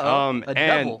Week. Uh-oh, a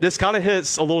and double. this kind of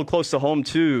hits a little close to home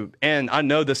too. And I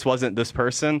know this wasn't this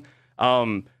person.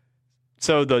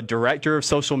 So the director of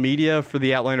social media for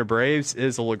the Atlanta Braves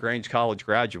is a LaGrange College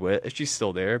graduate. She's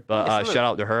still there, but Yes, shout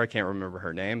out to her. I can't remember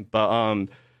her name, but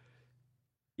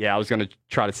yeah, I was gonna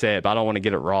try to say it, but I don't want to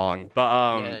get it wrong.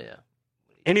 But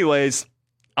anyways,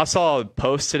 I saw a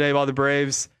post today by the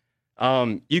Braves.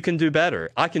 You can do better.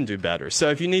 I can do better. So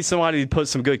if you need somebody to put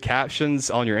some good captions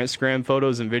on your Instagram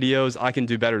photos and videos, I can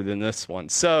do better than this one.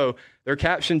 So their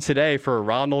caption today for a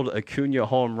Ronald Acuna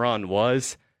home run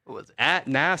was, What was it? at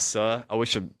NASA. I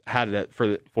wish I had it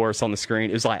for us on the screen.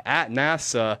 It was like, at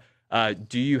NASA,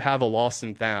 do you have a lost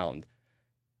and found?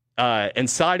 And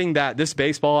citing that this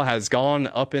baseball has gone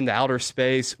up into outer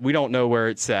space. We don't know where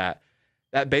it's at.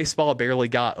 That baseball barely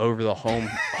got over the home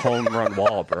run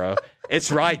wall, bro.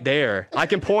 It's right there. I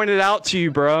can point it out to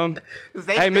you, bro.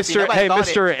 Hey, Mr.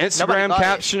 Instagram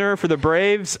captioner for the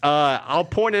Braves. I'll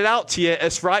point it out to you.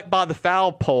 It's right by the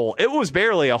foul pole. It was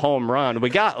barely a home run. We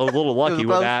got a little lucky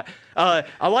with that.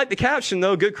 I like the caption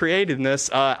though. Good creativeness.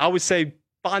 I would say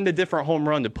find a different home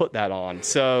run to put that on.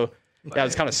 So. That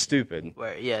was kind of stupid.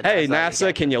 Yeah, hey,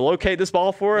 NASA, can you locate this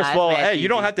ball for us? Well, hey, you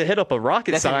don't have to hit up a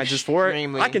rocket scientist for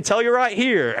it. I can tell you right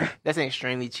here. That's an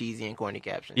extremely cheesy and corny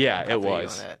caption. Yeah, it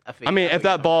was. I mean, if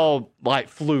that ball like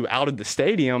flew out of the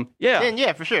stadium, then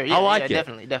yeah, for sure. Yeah, I like it.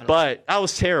 Definitely. But that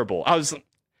was terrible.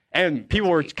 And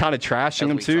people were kind of trashing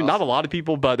him too. Not a lot of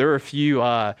people, but there were a few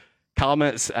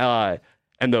comments, and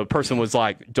the person was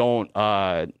like, "Don't."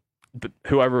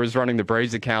 Whoever was running the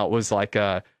Braves account was like,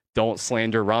 don't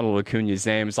slander Ronald Acuna's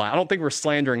name. It's like, I don't think we're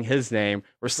slandering his name.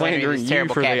 We're slandering you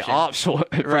for the awful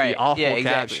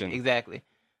caption. Exactly.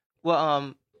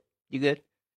 Well, you good?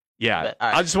 Yeah. But,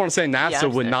 right. I just want to say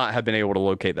NASA would not have been able to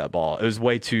locate that ball. It was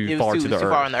way too far to the Earth.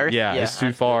 Far on the Earth? Yeah, it's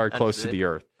too far close to the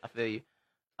Earth. I feel you.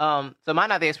 So my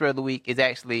Not the Expert of the Week is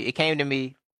actually, it came to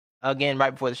me again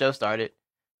right before the show started.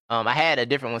 I had a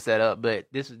different one set up, but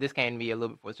this came to me a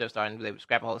little before the show started, and was able to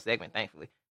scrap a whole segment, thankfully,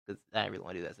 because I didn't really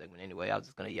want to do that segment anyway. I was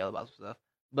just gonna yell about some stuff.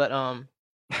 But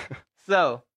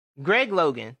so Greg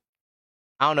Logan,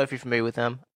 I don't know if you're familiar with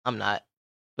him. I'm not,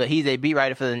 but he's a beat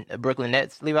writer for the Brooklyn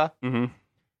Nets. Levi.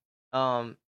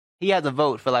 Mm-hmm. He has a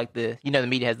vote for like the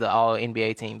media has the All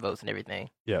NBA team votes and everything.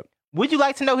 Yep. Would you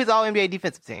like to know his All NBA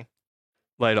defensive team?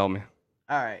 Lay it on me.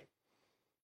 All right.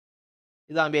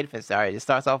 His All NBA defense. All right. It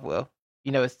starts off well.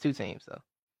 It's 2 teams.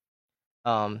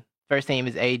 So, first team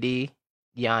is AD,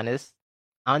 Giannis,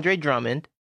 Andre Drummond,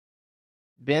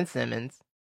 Ben Simmons,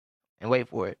 and wait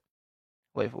for it,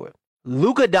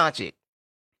 Luka Doncic.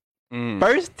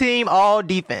 First team All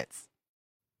Defense.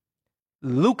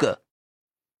 Luka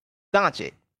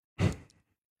Doncic.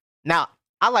 Now,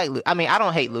 I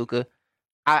don't hate Luka.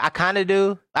 I kind of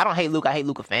do. I don't hate Luka. I hate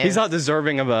Luka fans. He's not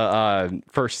deserving of a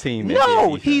first team.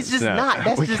 No, he's just not.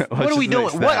 That's just what are we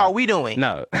doing? What are we doing?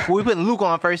 No, we're putting Luka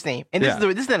on first team, and this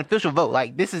is an official vote.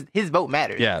 Like his vote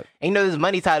matters. Yeah, and there's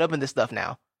money tied up in this stuff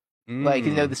now. Like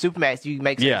the Supermax, you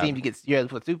make some team, you get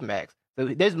put Supermax. So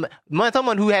there's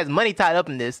someone who has money tied up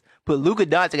in this. Put Luka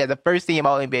Doncic as a first team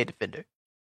All NBA defender.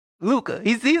 Luka,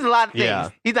 he's a lot of things. Yeah.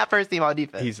 He's not first team All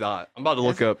defense. He's not. I'm about to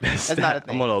look up his stats. That's not a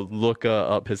thing. I'm gonna look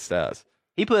up his stats.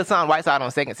 He put Hassan Whiteside on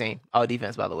second team All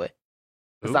defense. By the way,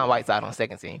 Hassan Whiteside on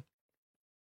second team.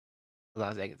 Was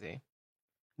on second team.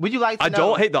 Would you like to know? I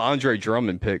don't hate the Andre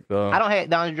Drummond pick though. I don't hate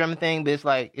the Andre Drummond thing, but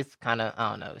it's kind of I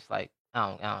don't know. It's like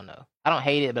I don't know. I don't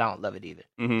hate it, but I don't love it either.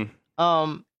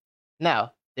 Mm-hmm.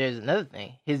 Now there's another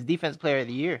thing. His Defense Player of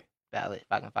the Year ballot.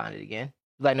 If I can find it again.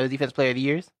 You like know his Defense Player of the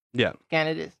Years? Yeah.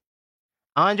 Candidates: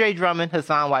 Andre Drummond,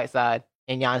 Hassan Whiteside,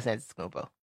 and Giannis Antetokounmpo.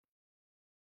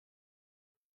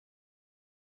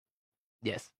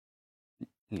 Yes.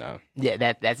 No. Yeah,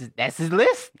 that's his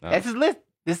list. No. That's his list.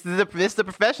 This is a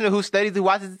professional who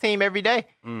watches the team every day.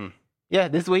 Yeah,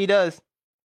 this is what he does.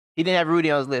 He didn't have Rudy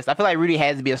on his list. I feel like Rudy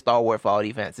has to be a stalwart for all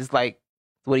defense. It's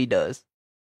what he does.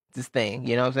 It's his thing.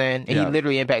 You know what I'm saying? And he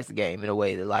literally impacts the game in a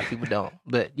way that a lot of people don't.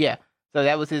 But yeah, so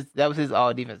that was his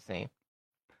all defense team.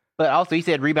 But also he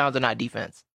said rebounds are not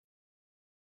defense.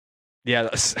 Yeah,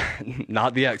 that's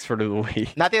not the expert of the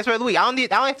week. Not the expert of the week. I don't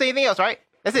have to say anything else, right?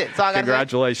 That's it. That's all I gotta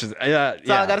Congratulations. Say. That's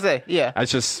all I gotta say. Yeah.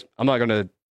 I'm not gonna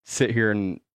sit here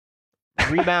and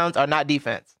rebounds are not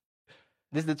defense.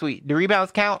 This is the tweet. Do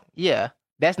rebounds count? Yeah.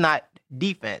 That's not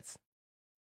defense.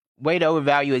 Way to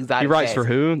overvalue exotic. He writes stats. For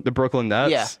who? The Brooklyn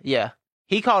Nets? Yeah.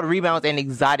 He called rebounds an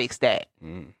exotic stat.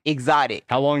 Exotic.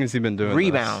 How long has he been doing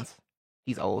rebounds? This?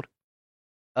 He's old.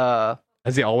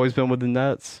 Has he always been with the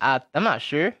Nets? I'm not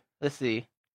sure. Let's see.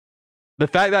 The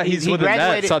fact that he's with the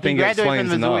Nets, I think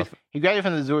explains enough. He graduated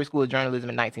from the Missouri School of Journalism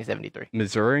in 1973.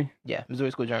 Missouri? Yeah, Missouri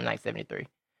School of Journalism in 1973.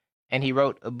 And he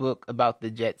wrote a book about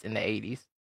the Jets in the 80s.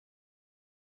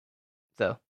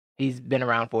 So he's been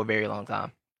around for a very long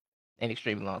time. An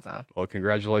extremely long time. Well,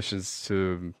 congratulations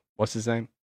to, what's his name?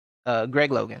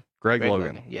 Greg Logan. Greg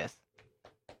Logan. Yes.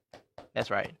 That's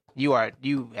right. You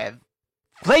have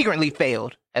flagrantly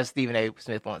failed, as Stephen A.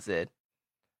 Smith once said.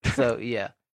 So, yeah,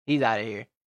 he's out of here.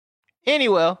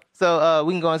 Anyway, so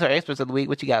we can go into our experts of the week.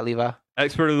 What you got, Levi?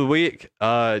 Expert of the week,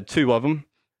 2 of them.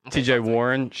 Okay, TJ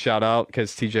Warren, shout out,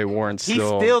 because TJ Warren's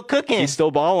still cooking. He's still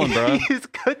balling, bro. He's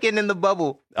cooking in the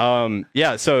bubble.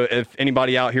 Yeah, so if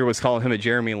anybody out here was calling him a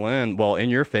Jeremy Lin, well, in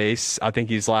your face, I think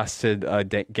he's lasted a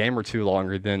game or two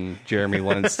longer than Jeremy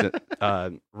Lin's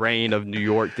reign of New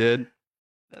York did.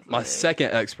 My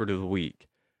second expert of the week.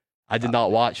 I did not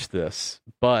watch this,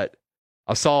 but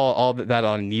I saw all that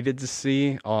I needed to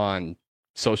see on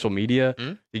social media.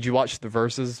 Did you watch the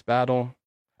Versus battle?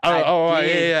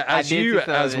 Yeah.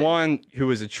 As one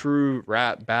who is a true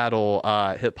rap battle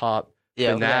hip hop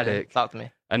fanatic, talk to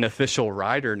me. An official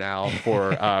writer now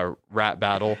for rap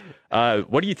battle.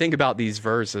 What do you think about these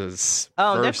verses?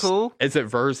 They're cool. Is it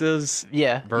verses?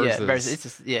 Yeah, verses. Yeah, verses. It's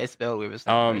just it's spelled weird.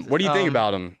 What do you think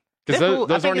about them? Because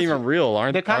those aren't even real,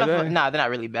 aren't they? They're not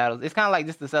really battles. It's kind of like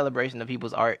just the celebration of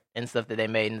people's art and stuff that they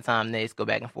made in the time they just go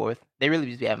back and forth. They really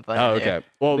just be having fun. Oh, okay.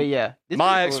 Well, but yeah,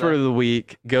 my expert of the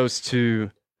week goes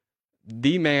to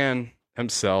the man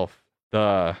himself,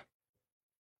 the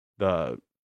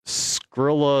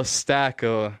Skrilla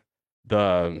Stacka,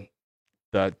 the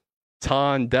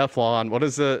Ton Deflon. What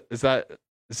is it? Is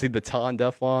he the Ton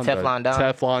Deflon? Teflon Don.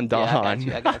 Teflon Don.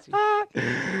 Yeah, I got you.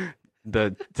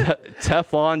 The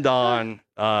Teflon Don,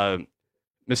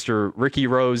 Mr. Ricky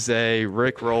Rose,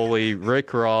 Rick Rowley,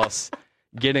 Rick Ross,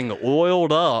 getting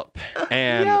oiled up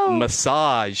and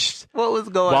massaged. What was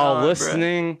going while on,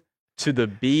 listening to the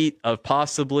beat of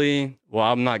possibly, well,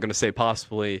 I'm not going to say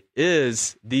possibly,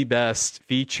 is the best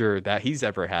feature that he's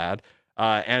ever had.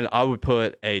 And I would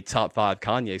put a top 5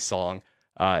 Kanye song,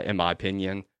 in my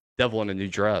opinion, Devil in a New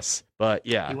Dress. But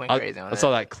yeah, He went crazy on I that.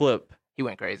 saw that clip. He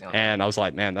went crazy on that. And I was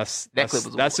like, man, that's clip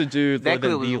was a dude That clip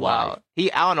living was the wild.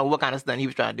 life. I don't know what kind of stunt he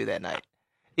was trying to do that night.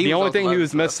 The only thing he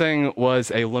was missing. missing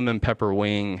was a lemon pepper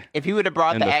wing. If he would have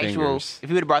brought and the fingers. if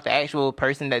he would have brought the actual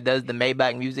person that does the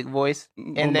Maybach music voice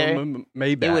in there,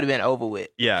 Maybe it would have been over with.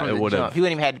 Yeah, from it the would have. jump. He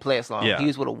wouldn't even had to play a song. Yeah. He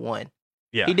just would have won.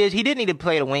 Yeah, He did need to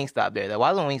play the Wingstop there though.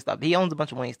 Why wasn't Wingstop? He owns a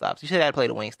bunch of Wingstops. He should have had to play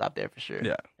the Wingstop there for sure.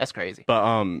 Yeah, that's crazy.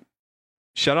 but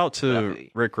shout out to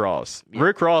Definitely. Rick Ross. Yeah.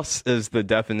 Rick Ross is the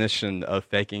definition of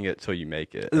faking it till you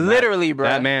make it. And Literally, bro.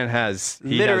 that man has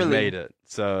made it.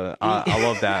 So I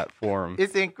love that for him.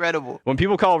 It's incredible. When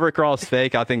people call Rick Ross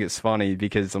fake, I think it's funny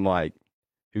because I'm like,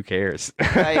 who cares?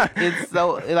 Like it's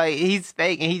so like he's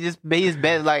fake and he's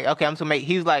bet like okay I'm gonna make.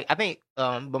 He was like I think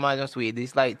but mine's on sweet.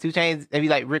 These like 2 Chainz. Maybe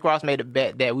like Rick Ross made a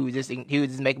bet that he would just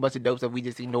make a bunch of dope stuff. We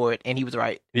just ignore it, and he was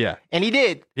right. Yeah, And he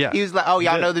did. Yeah. He was like, oh,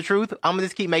 y'all did. know the truth? I'm going to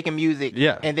just keep making music.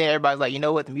 Yeah. And then everybody's like, you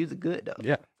know what? The music good, though.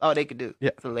 yeah. That's all they could do. Yeah.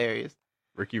 It's hilarious.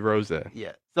 Ricky Rose.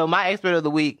 Yeah. So my expert of the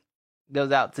week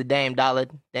goes out to Damian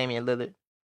Lillard,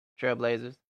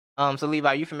 Trailblazers. So Levi,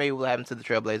 are you familiar with what happened to the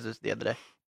Trailblazers the other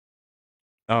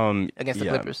day against the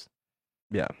yeah. Clippers?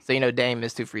 Yeah. So, Dame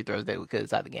missed 2 free throws that we could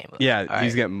tie the game up. Yeah, All right.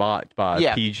 he's getting mocked by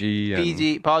Yeah. PG. And,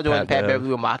 PG, Paul George, and Pat Pat Bev. Beverly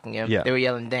were mocking him. Yeah. They were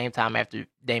yelling Dame time after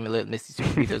Damian Lillard missed his 2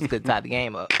 free throws could tie the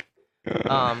game up.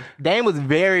 Dame was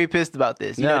very pissed about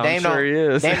this. I'm Dame sure he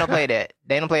is. Dame don't play that.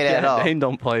 Dame don't play that at all. Dame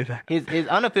don't play that. His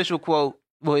unofficial quote,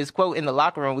 his quote in the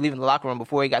locker room, leaving the locker room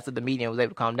before he got to the meeting and was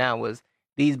able to calm down was,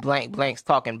 these blanks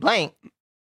talking blank,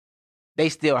 they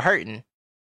still hurting.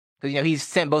 Because, he's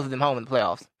sent both of them home in the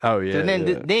playoffs. Oh, yeah. So then,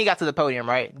 yeah. then he got to the podium,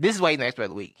 right? This is why he's the expert of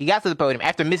the week. He got to the podium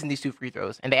after missing these 2 free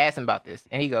throws, and they asked him about this.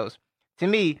 And he goes, to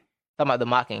me, talking about the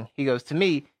mocking, he goes, to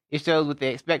me, it shows what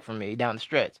they expect from me down the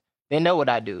stretch. They know what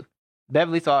I do.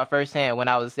 Beverly saw it firsthand when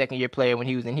I was a second-year player when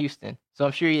he was in Houston. So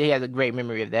I'm sure he has a great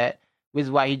memory of that, which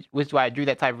is why I drew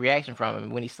that type of reaction from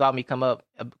him when he saw me come up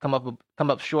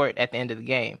short at the end of the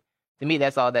game. To me,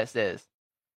 that's all that says.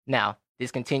 Now,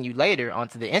 this continued later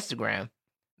onto the Instagram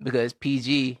because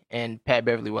PG and Pat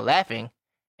Beverly were laughing,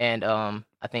 and I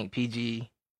think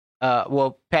Pat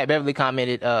Beverly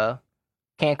commented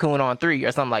Cancun on 3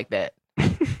 or something like that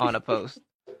on a post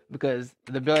because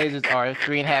the Blazers are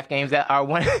 3.5 games that are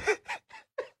one.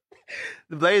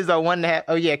 The Blazers are 1.5.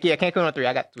 Oh yeah, Cancun on 3.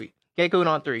 I got the tweet. Cancun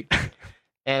on 3.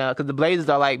 And because the Blazers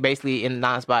are like basically in the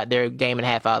 9 spot, they're a game and a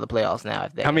half out of the playoffs now.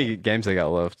 How many games they got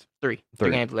left? 3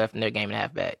 games left, and they're a game and a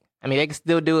half back. I mean, they can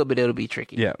still do it, but it'll be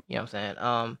tricky. Yeah, you know what I'm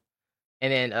saying.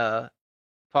 And then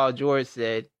Paul George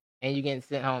said, "And you getting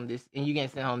sent home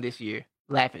this year."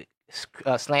 Laughing,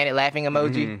 slanted laughing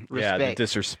emoji. Mm-hmm. Respect. Yeah, the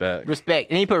disrespect. Respect.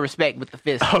 And he put respect with the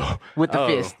fist. With the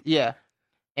fist. Yeah.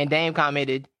 And Dame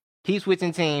commented, "Keep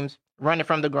switching teams, running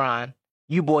from the grind.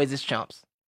 You boys is chumps."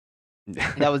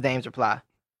 That was Dame's reply.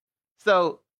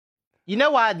 So, you know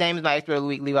why Dame's my expert of the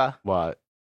week, Levi? What?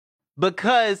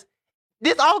 Because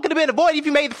this all could have been avoided if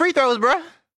you made the free throws, bruh.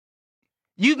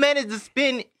 You managed to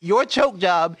spin your choke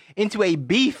job into a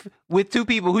beef with 2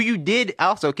 people who you did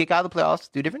also kick out of the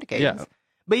playoffs 2 different occasions. Yeah.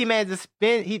 But he managed to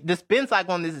spin. The spin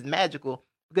cycle on this is magical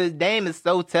because Dame is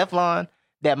so Teflon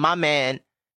that my man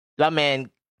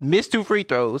missed 2 free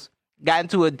throws, got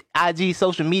into an IG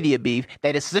social media beef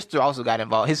that his sister also got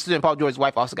involved. His sister and Paul George's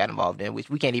wife also got involved in, which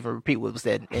we can't even repeat what was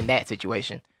said in that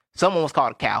situation. Someone was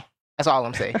called a cow. That's all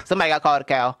I'm saying. Somebody got called a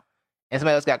cow, and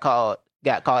somebody else got called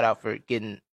out for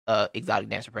getting exotic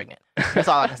dancer pregnant. That's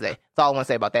all I can say. That's all I want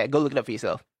to say about that. Go look it up for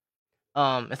yourself.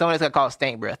 And someone else got called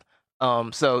stank breath.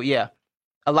 So yeah,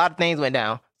 a lot of things went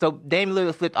down. So Dame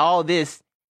Lillard flipped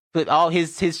all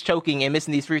his choking and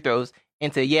missing these free throws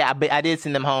into I did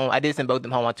send them home. I did send both of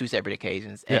them home on 2 separate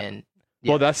occasions. Yeah. And yeah.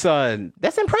 Well, that's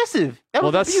impressive. That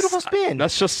was a beautiful spin.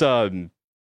 That's just a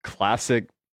classic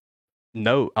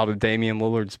note out of Damian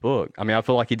Lillard's book. I mean, I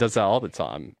feel like he does that all the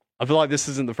time. I feel like this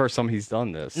isn't the first time he's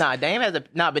done this. But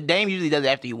Dame usually does it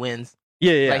after he wins.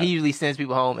 Yeah. Like he usually sends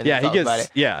people home and he talks about it.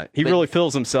 Yeah, he But really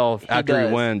feels himself after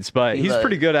he wins, but he's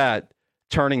pretty good at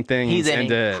turning things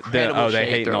into they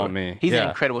hating on me. He's an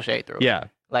incredible shade thrower. Yeah.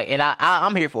 Like, and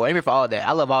I'm here for it. I'm here for all that.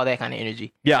 I love all that kind of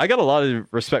energy. Yeah, I got a lot of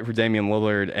respect for Damian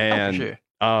Lillard, and for sure.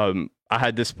 I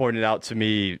had this pointed out to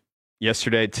me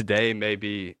today,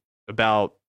 maybe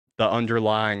about the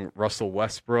underlying Russell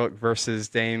Westbrook versus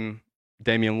Damian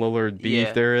Lillard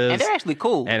beef there is, and they're actually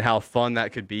cool, and how fun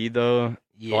that could be though,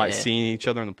 like seeing each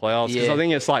other in the playoffs. Because I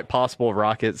think it's like possible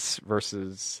Rockets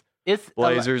versus It's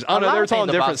Blazers. I don't know. They were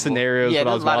talking different scenarios when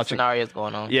I was watching. Yeah, there's a lot of watching. scenarios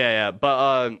going on. Yeah.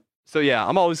 But so yeah,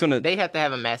 I'm always gonna. They have to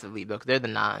have a massive lead though, because they're the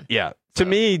 9. Yeah. To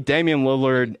me, Damian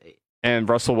Lillard and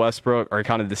Russell Westbrook are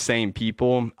kind of the same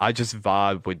people. I just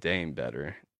vibe with Dame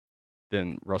better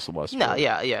than Russell Westbrook. No,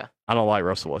 yeah. I don't like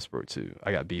Russell Westbrook too.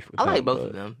 I got beef with him. I like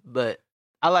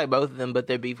both of them, but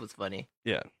their beef was funny.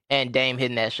 Yeah. And Dame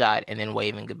hitting that shot and then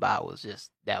waving goodbye was just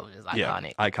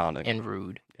iconic. Yeah, iconic. And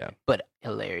rude. Yeah. But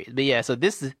hilarious. But yeah, so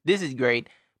this is great.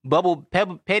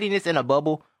 Pettiness in a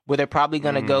bubble where they're probably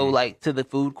gonna go like to the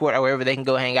food court or wherever they can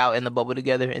go hang out in the bubble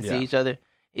together and see each other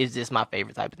is just my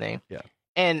favorite type of thing. Yeah.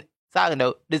 And side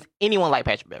note, does anyone like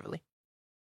Patrick Beverley?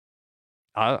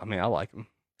 I mean, I like him.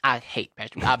 I hate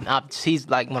Patrick. He's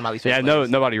like one of my least favorite. Yeah, players.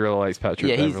 nobody really likes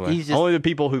Patrick Beverley. He's just, only the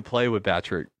people who play with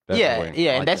Patrick Beverley.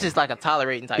 Yeah, and that's just like a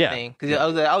tolerating type thing. Because I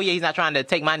was like, oh yeah, he's not trying to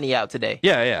take my knee out today.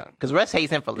 Yeah. Because Russ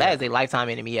hates him for that is a lifetime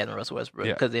enemy as Russell Westbrook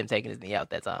because of him taking his knee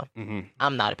out that time. Mm-hmm.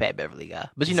 I'm not a Pat Beverley guy,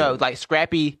 but like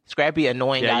scrappy,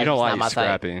 annoying guy. You don't like not my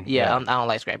scrappy. Type. Yeah, I don't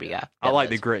like scrappy guy. I like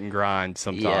the grit and grind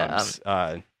sometimes.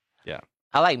 I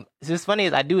like. It's funny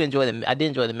is I did enjoy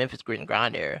the Memphis grit and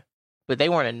grind era, but they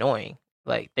weren't annoying.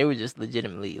 Like they were just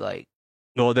legitimately like.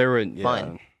 Well, they were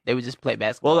fun. They would just play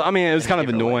basketball. Well, I mean, it was kind of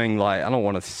annoying. Like, I don't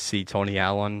want to see Tony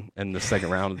Allen in the second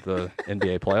round of the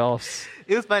NBA playoffs.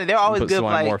 It was funny. They're always good for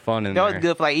like more fun in they're always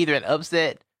good for like either an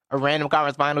upset, a random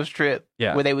conference finals trip,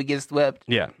 where they would get swept,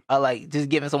 or like just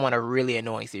giving someone a really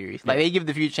annoying series. Like they give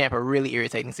the future champ a really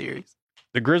irritating series.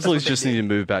 The Grizzlies just need to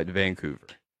move back to Vancouver.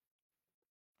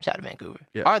 Shout out to Vancouver.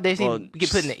 Yeah. Or they seem to get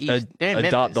put in the East. They're in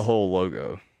adopt Memphis. the whole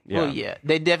logo. Yeah. Well, yeah,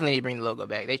 they definitely need to bring the logo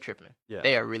back. They tripping. Yeah.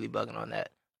 They are really bugging on that.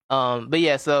 But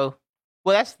yeah, so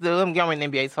that's let me go on the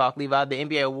NBA talk, Levi. The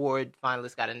NBA award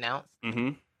finalists got announced.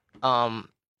 Mm-hmm.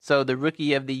 So the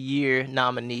Rookie of the Year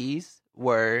nominees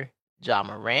were Ja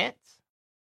Morant,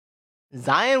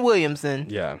 Zion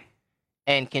Williamson,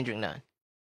 and Kendrick Nunn.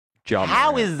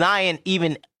 How is Zion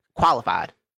even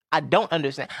qualified? I don't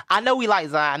understand. I know we like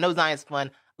Zion. I know Zion's fun.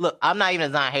 Look, I'm not even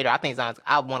a Zion hater.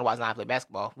 I want to watch Zion play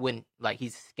basketball when like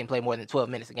he can play more than 12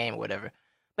 minutes a game or whatever.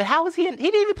 But how is he didn't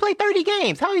even play 30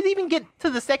 games. How does he even get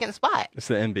to the second spot? It's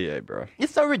the NBA, bro.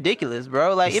 It's so ridiculous,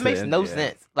 bro. Like it makes no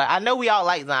sense. Like I know we all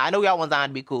like Zion. I know we all want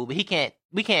Zion to be cool, but he can't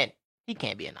be a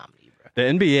nominee, bro. The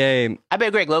NBA. I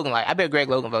bet Greg Logan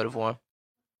voted for him.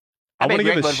 I bet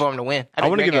Greg voted for him to win. I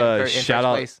want to give a shout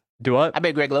out. Place. Do what? I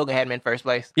bet Greg Logan had him in first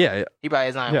place. Yeah. He probably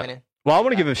has Zion winning. Well, I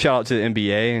want to give a shout out to the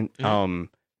NBA. Mm-hmm.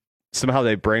 Somehow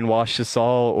they brainwashed us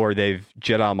all, or they've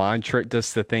Jedi mind tricked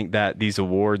us to think that these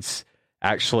awards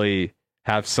actually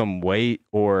have some weight,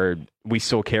 or we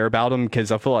still care about them.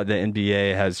 Because I feel like the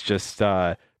NBA has just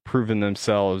proven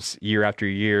themselves year after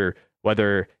year.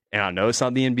 Whether, and I know it's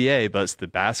not the NBA, but it's the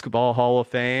Basketball Hall of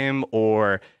Fame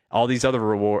or all these other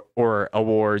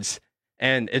awards,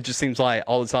 and it just seems like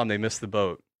all the time they miss the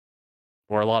boat,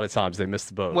 or a lot of times they miss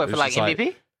the boat. What, for like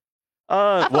MVP?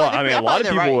 A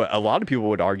lot of people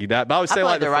would argue that, but I would say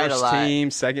like the first team,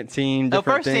 second team,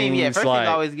 different first things. Team, first team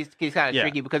always gets kind of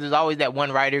tricky because there's always that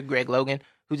one writer, Greg Logan,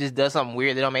 who just does something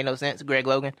weird that don't make no sense. Greg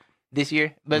Logan this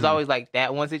year, but it's always like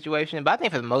that one situation. But I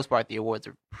think for the most part, the awards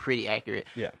are pretty accurate.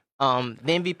 Yeah. The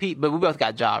MVP, but we both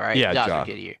got Ja, right? Yeah, Ja's Ja.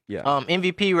 Rookie of the Year. Yeah.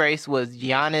 MVP race was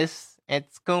Giannis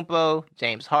Antetokounmpo,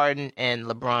 James Harden, and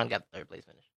LeBron got the third place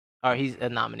finish. Or he's a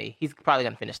nominee. He's probably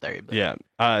gonna finish third. But,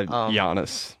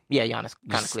 Giannis. Yeah, Giannis.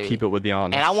 Kind of clearly. Keep it with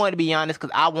Giannis. And I want it to be Giannis because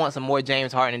I want some more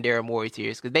James Harden and Daryl Morey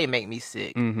tears because they make me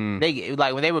sick. Mm-hmm. They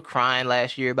like when they were crying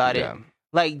last year about it.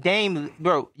 Like Dame,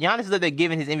 bro, Giannis is up there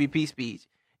giving his MVP speech,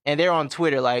 and they're on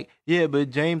Twitter like, yeah,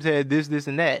 but James had this,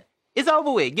 and that. It's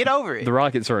over with. Get over it. The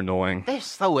Rockets are annoying. They're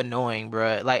so annoying,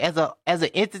 bro. Like as an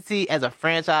entity, as a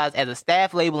franchise, as a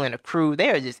staff label and a crew, they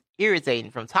are just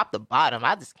irritating from top to bottom.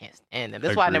 I just can't stand them.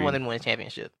 That's why I never want them to win a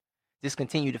championship. Just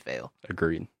continue to fail.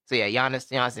 Agreed. So yeah,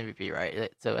 Giannis MVP, right?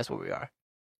 So that's where we are.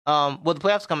 Well, the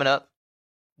playoffs coming up.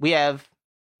 We have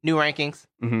new rankings.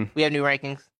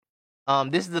 Mm-hmm.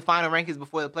 This is the final rankings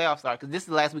before the playoffs start because this is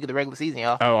the last week of the regular season,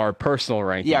 y'all. Oh, our personal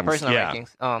rankings. Yeah, our personal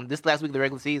rankings. This last week of the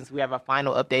regular season, so we have our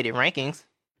final updated rankings.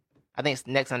 I think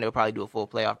next Sunday we'll probably do a full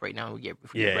playoff breakdown. We get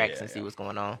racks and see what's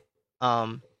going on.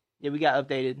 We got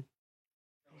updated.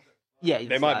 Yeah,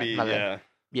 they might be.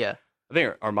 Yeah. I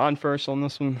think are mine first on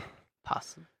this one.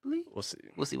 Possibly. We'll see.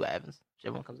 We'll see what happens.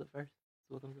 Whichever one comes up first.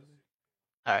 All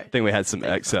right. I think we had some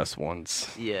excess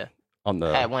ones. Yeah. I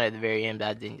had one at the very end,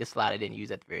 but the slide I didn't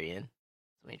use at the very end.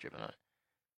 So we ain't tripping on it.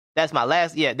 That's my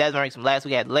last. Yeah, that's my rankings from last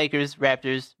week. We had Lakers,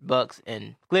 Raptors, Bucks,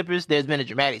 and Clippers. There's been a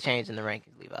dramatic change in the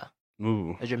rankings, Levi.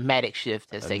 Ooh. A dramatic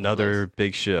shift has taken place. Another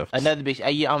big shift.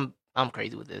 I'm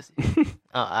crazy with this.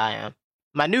 I am.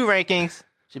 My new rankings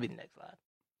should be the next slide.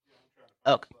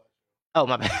 Okay. Oh,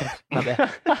 my bad. My bad.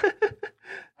 I didn't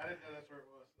know that's where it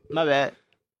was. My bad.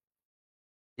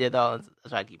 Yeah, Dolphins. I'll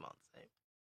try to keep them on the same.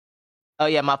 Oh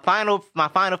yeah, my final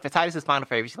for Titus's final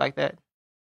favorites. You like that?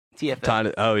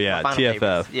 TFF. Oh yeah, My final TFF.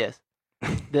 favorites, yes.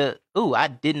 I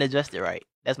didn't adjust it right.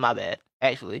 That's my bad.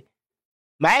 Actually,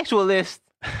 my actual list.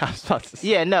 I was about to say,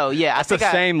 Yeah, no, yeah. that's the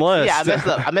same list. Yeah, I messed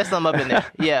up. I messed them up in there.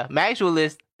 Yeah, my actual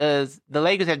list is the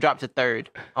Lakers have dropped to third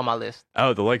on my list.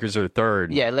 Oh, the Lakers are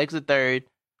third. Yeah, Lakers are third.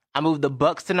 I moved the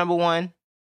Bucks to number 1.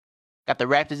 Got the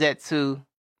Raptors at 2,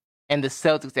 and the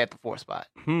Celtics at the 4th spot.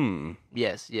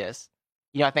 Yes.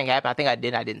 You know, I think happened. I think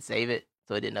I didn't save it,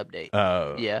 so it didn't update.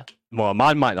 Oh. Yeah, Well,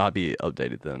 mine might not be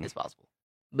updated then. it's possible.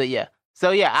 But yeah,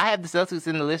 so yeah, I have the Celtics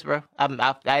in the list, bro.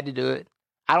 I had to do it.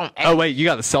 I don't. Oh wait, you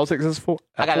got the Celtics as 4?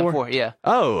 I got it 4. Yeah.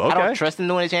 Oh, okay. I don't trust them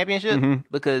to win a championship Mhm.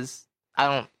 because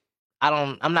I'm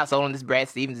not sold on this Brad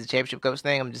Stevens as a championship coach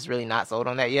thing. I'm just really not sold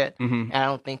on that yet. Mhm. And I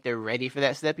don't think they're ready for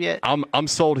that step yet. I'm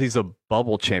sold he's a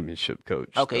bubble championship coach.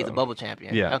 Okay, he's a though. bubble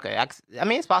champion. Yeah. Okay. I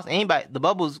mean, it's possible. The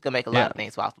bubble's gonna make a lot Yeah. of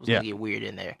things possible. It's Yeah. gonna get weird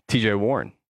in there. TJ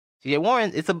Warren. TJ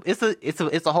Warren, it's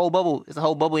a whole bubble. It's a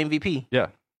whole bubble MVP. Yeah.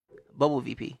 Bubble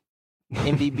VP.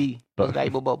 MVP. Most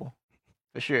valuable bubble.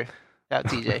 For sure. Shout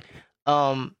out TJ.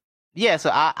 Yeah, so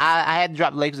I had to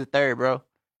drop the Lakers at 3rd, bro.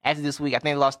 After this week, I think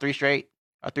they lost 3 straight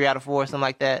or 3 out of 4, something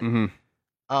like that.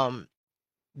 Mm-hmm.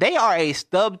 They are a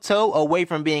stub toe away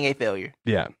from being a failure.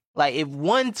 Yeah. Like if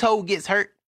one toe gets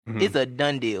hurt, Mhm. it's a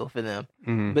done deal for them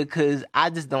Mhm. because I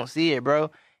just don't see it,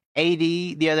 bro.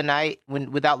 AD the other night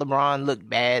without LeBron looked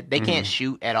bad. They can't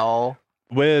shoot at all.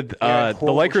 With They're a the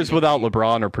horrible Lakers shooting without team.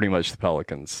 LeBron are pretty much the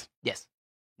Pelicans.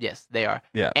 Yes, they are.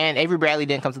 Yeah. And Avery Bradley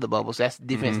didn't come to the bubble, so that's the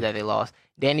defense Mhm. that they lost.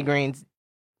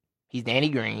 He's Danny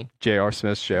Green. J.R.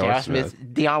 Smith, J.R. Smith,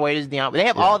 Deion Waiters, Deion. They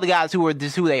have all the guys who are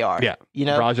just who they are. Yeah. You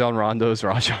know? Rajon Rondo's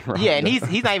Rajon Rondo. Yeah, and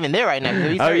he's not even there right now.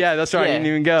 He's Oh hurt. yeah, that's right. Yeah. He didn't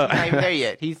even go. He's not even there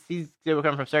yet. He's still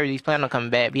recovering from surgery. He's planning on coming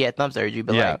back. He had thumb surgery,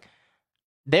 but Yeah. like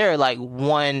they're like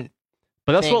one.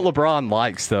 But that's thing. what LeBron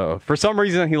likes, though. For some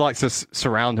reason, he likes to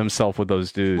surround himself with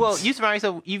those dudes. Well, you surround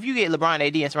yourself. If you get LeBron,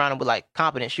 AD, and surround him with like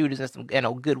competent shooters and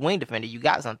a good wing defender, you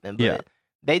got something. But Yeah.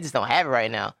 they just don't have it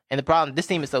right now. And the problem, this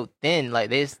team is so thin.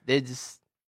 Like they're just.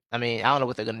 I mean, I don't know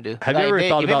what they're gonna do. Have you ever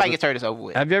thought if about anybody gets hurt, it's over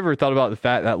with. Have you ever thought about the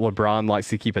fact that LeBron likes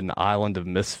to keep an island of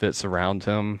misfits around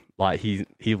him? Like he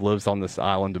lives on this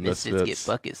island of misfits. Misfits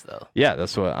get buckets though. Yeah,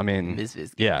 that's what I mean.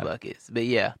 Misfits get yeah. buckets. But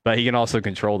yeah. But he can also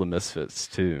control the misfits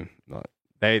too.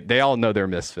 They all know they're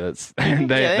misfits. they Yeah,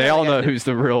 they all know gotta do. who's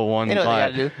the real one. They know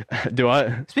what they gotta do. Do I?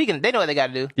 They know what they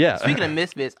gotta do. Yeah. Speaking of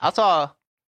misfits, I saw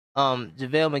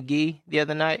JaVale McGee the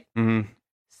other night Mm-hmm.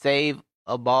 save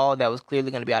a ball that was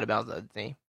clearly gonna be out of bounds to the other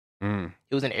team. Mm.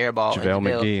 It was an air ball. and JaVale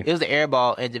McGee. It was an air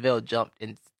ball, and JaVale jumped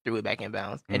and threw it back in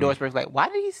bounds. And Doris Burke's like, "Why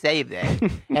did he save that?"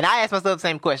 And I asked myself the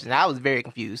same question. I was very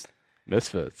confused.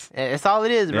 Misfits. And that's all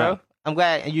it is, bro. Yeah. I'm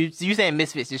glad you saying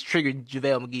misfits just triggered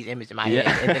JaVale McGee's image in my Yeah.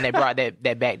 head, and then they brought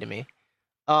that back to me.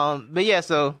 But yeah,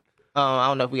 so I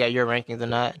don't know if we got your rankings or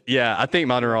not. Yeah, I think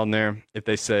mine are on there if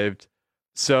they saved.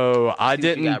 So I See what you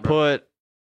didn't got, bro. put.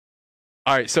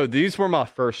 All right, so these were my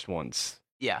first ones.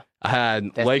 Yeah, I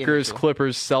had That's Lakers, initial.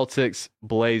 Clippers, Celtics,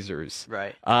 Blazers.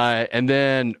 right. And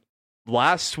then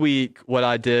last week, what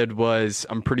I did was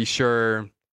I'm pretty sure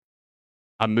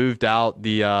I moved out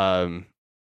the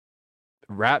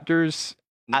Raptors.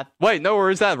 Wait, no, or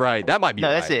is that right? That might be No,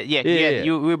 right. that's it. Yeah, Yeah.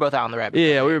 we were both out on the Raptors.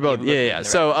 Yeah, we were both. both Yeah, on yeah. the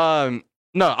So, Raptors.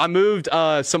 no, I moved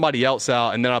somebody else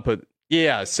out, and then I put.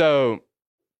 Yeah, so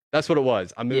that's what it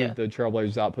was. I moved Yeah. the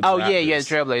Trailblazers out. Put Oh the yeah, yeah, the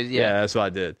Raptors. Trailblazers. Yeah, Yeah. that's what I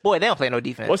did. Boy, they don't play no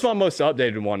defense. What's my most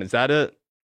updated one? Is that it?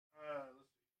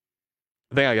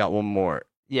 I think I got one more.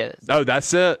 Yeah, Oh,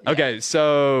 that's it. Yeah. Okay,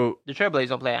 so the Trailblazers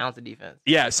don't play an ounce of defense.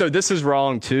 yeah, so this is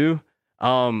wrong too.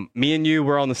 Me and you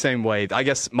were on the same wave. I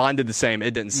guess mine did the same.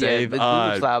 It didn't save. Yeah, but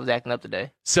Google Slide was acting up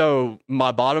today. So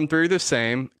my bottom three are the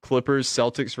same: Clippers,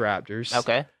 Celtics, Raptors.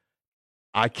 Okay,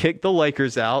 I kicked the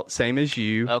Lakers out, same as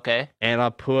you, okay. and I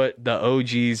put the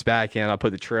OGs back in. I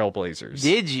put the Trailblazers.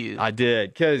 Did you? I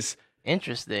did, because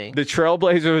Interesting. the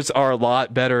Trailblazers are a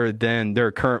lot better than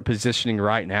their current positioning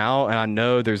right now, and I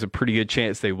know there's a pretty good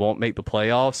chance they won't make the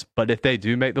playoffs. But if they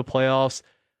do make the playoffs,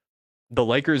 the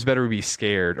Lakers better be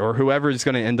scared, or whoever is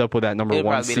going to end up with that number It'll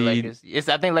one probably be the seed Lakers.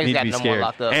 I think Lakers need to got be number one scared.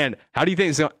 locked up. And how do you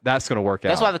think that's going to work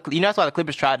That's out? why that's why the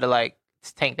Clippers tried to like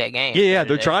tank that game. Yeah,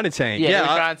 they're today. trying to tank. Yeah, they Yeah,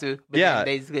 were trying to. But yeah. then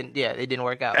they just couldn't. Yeah, it didn't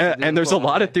work out. So and there's a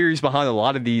lot of theories behind a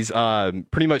lot of these.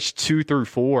 Pretty much 2 through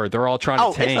 4, they're all trying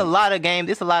to tank. it's a lot of games.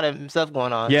 It's a lot of stuff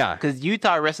going on. Yeah. because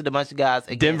Utah arrested a bunch of guys.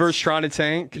 Against, Denver's trying to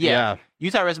tank. Yeah.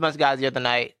 Utah arrested a bunch of guys the other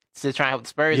night to try and help the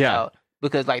Spurs Yeah. out.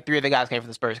 because like 3 of the guys came from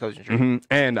the Spurs coaching tree. Mm-hmm.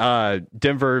 And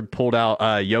Denver pulled out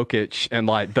Jokic in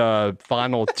like the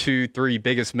final 2-3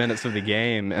 biggest minutes of the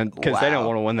game, and because they didn't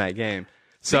want to win that game.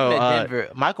 So Denver,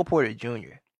 Michael Porter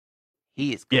Jr.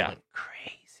 He is going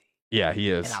crazy. Yeah, he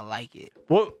is, and I like it.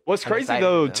 What's crazy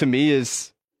though to me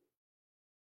is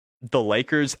the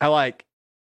Lakers. I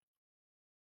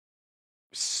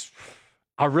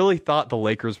really thought the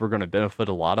Lakers were going to benefit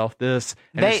a lot off this,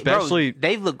 and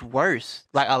they've looked worse,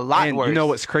 like a lot worse. You know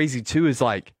what's crazy too is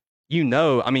like,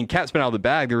 I mean, Cat's been out of the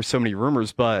bag. There were so many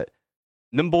rumors, but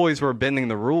them boys were bending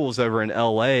the rules over in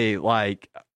LA. Like,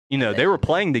 they were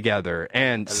playing together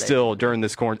and still during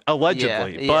this quarantine,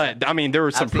 allegedly. Yeah. But I mean, there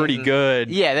were some pretty good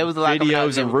there was a lot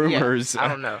videos and rumors. I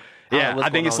don't know. I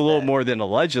think it's a little more than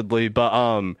allegedly, but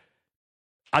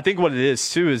I think what it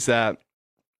is too is that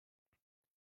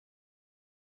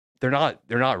they're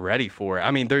not ready for it.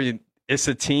 I mean, it's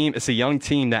a young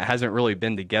team that hasn't really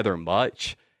been together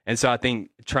much. And so I think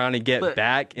trying to get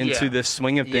back into this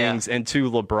swing of things, and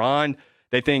to LeBron,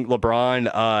 they think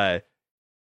LeBron,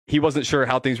 he wasn't sure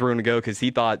how things were going to go because he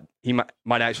thought he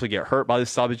might actually get hurt by the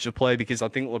stoppage of play, because I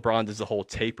think LeBron does a whole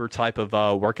taper type of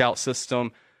workout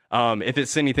system. If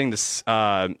it's anything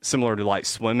similar to like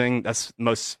swimming, that's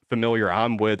most familiar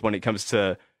I'm with when it comes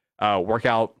to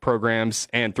workout programs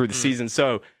and through the season.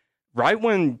 So right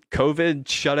when COVID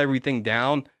shut everything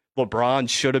down, LeBron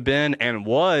should have been and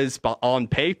was on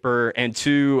paper. And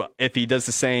two, if he does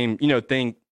the same,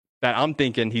 thing that I'm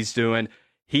thinking he's doing,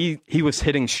 he was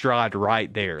hitting stride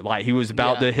right there. Like he was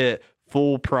about to hit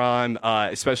full prime,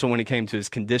 especially when it came to his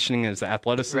conditioning and his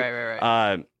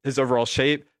athleticism, his overall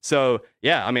shape. So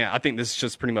yeah, I mean, I think this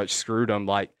just pretty much screwed him,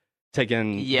 like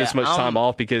taking this much time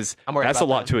off, because that's a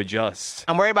lot to adjust.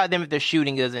 I'm worried about them if their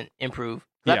shooting doesn't improve.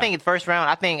 I think in the first round,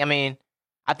 I think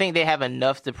they have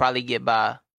enough to probably get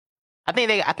by. I think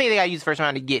they got to use the first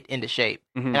round to get into shape.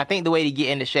 Mm-hmm. And I think the way to get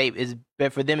into shape is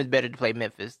for them is better to play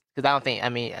Memphis, because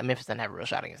Memphis doesn't have a real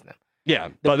shot against them. Yeah,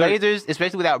 the Blazers,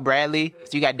 especially without Bradley,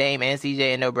 so you got Dame and CJ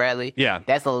and no Bradley. Yeah,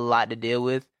 that's a lot to deal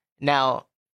with. Now,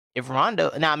 if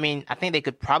Rondo, I think they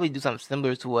could probably do something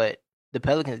similar to what the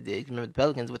Pelicans did. Remember, the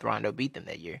Pelicans with Rondo beat them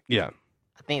that year. Yeah.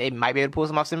 I think they might be able to pull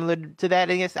something off similar to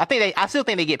that against. I still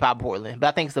think they get past Portland, but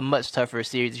I think it's a much tougher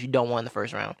series if you don't want the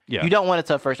first round. Yeah. You don't want a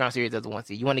tough first round series as a 1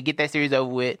 seed. You want to get that series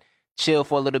over with, chill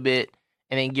for a little bit,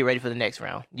 and then get ready for the next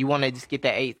round. You want to just get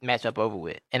that 8th matchup over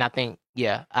with. And I think,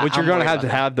 what you're going to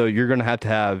have though, you're going to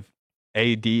have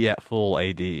AD at full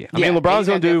AD. I mean, LeBron's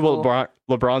going to do what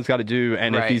LeBron's got to do,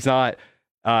 and if he's not,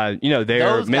 there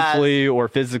those mentally or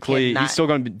physically, he's still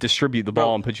going to distribute the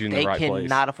ball and put you in the right place. They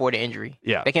cannot afford an injury.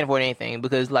 Yeah. They can't afford anything,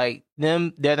 because like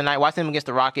them the other night, watching them against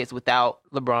the Rockets without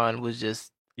LeBron was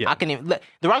just, the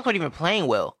Rockets weren't even playing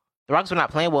well. The Rockets were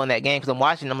not playing well in that game, because I'm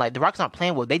watching them like, the Rockets aren't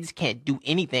playing well. They just can't do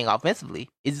anything offensively.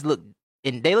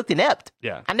 They looked inept.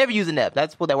 Yeah. I never use inept.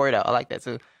 That's what that word out. I like that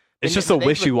too. It's just a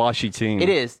wishy-washy team. It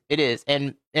is.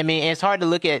 And it's hard to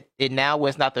look at it now when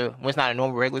it's not a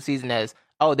normal regular season as,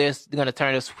 they're going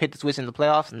to hit the switch in the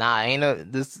playoffs. Nah,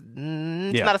 it's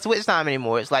not a switch time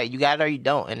anymore. It's like you got it or you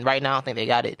don't. And right now, I think they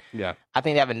got it. Yeah. I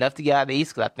think they have enough to get out of the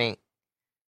East, because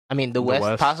the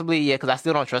West possibly, because I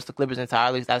still don't trust the Clippers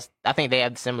entirely. I think they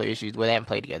have similar issues where they haven't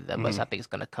played together that much. I think it's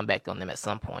going to come back on them at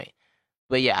some point.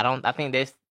 But yeah, I think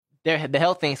the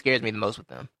health thing scares me the most with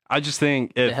them. I just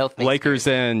think if Lakers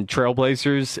and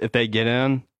Trailblazers, if they get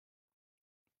in,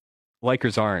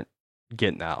 Lakers aren't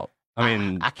getting out. I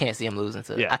mean, I can't see them losing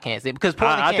to. I can't see it, because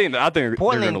Portland. I think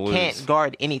Portland can't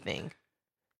guard anything.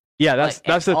 Yeah,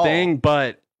 that's the thing.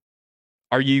 But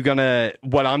are you gonna?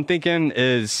 What I'm thinking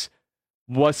is,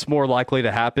 what's more likely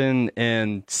to happen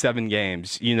in 7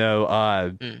 games?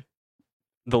 The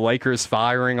Lakers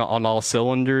firing on all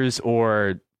cylinders,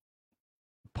 or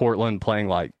Portland playing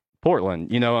like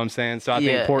Portland. You know what I'm saying? So I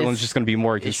think Portland's just going to be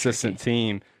more a consistent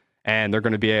team, and they're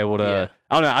going to be able to.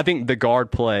 I don't know. I think the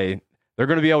guard play. They're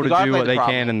going to be able to do what they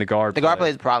can in the guard. The guard play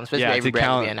is a problem, especially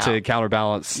to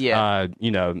counterbalance.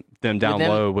 Them down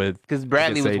low with, because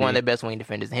Bradley was one of their best wing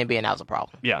defenders, and him being out is a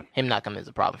problem. Yeah, him not coming is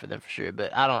a problem for them for sure.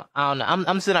 But I don't know.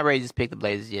 I'm still not ready to just pick the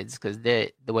Blazers yet, just because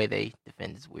the way they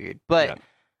defend is weird. But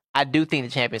I do think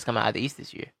the champions come out of the East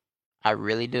this year. I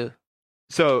really do.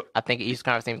 So I think the East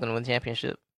Conference team is going to win the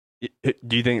championship.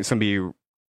 Do you think it's going to be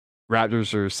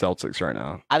Raptors or Celtics right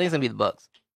now? I think it's going to be the Bucks.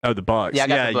 Oh, the Bucks. Yeah, I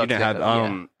got the Bucks. You didn't have,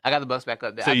 I got the Bucks back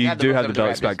up there. So you do have the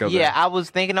Bucks back up there. Yeah, I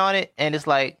was thinking on it, and it's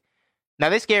like, now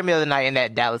they scared me the other night in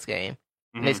that Dallas game.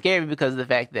 And they scared me because of the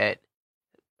fact that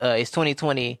it's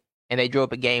 2020, and they drew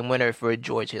up a game winner for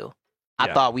George Hill.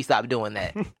 I thought we stopped doing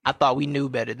that. I thought we knew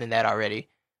better than that already.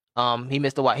 He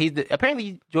missed a while.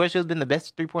 Apparently George Hill's been the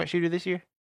best 3-point shooter this year.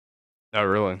 Oh,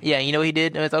 really? Yeah, you know what he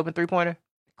did in his open 3-pointer?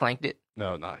 Clanked it.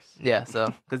 No, nice. Yeah,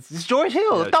 so because it's George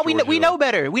Hill. Yeah, Thought we George know Hill.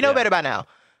 better. We know Yeah. better by now.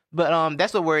 But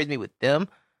that's what worries me with them.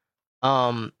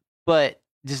 But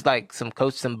just like some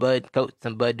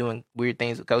Bud doing weird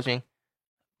things with coaching.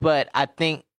 But I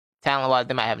think talent-wise,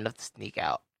 they might have enough to sneak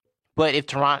out. But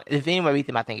if anyone beat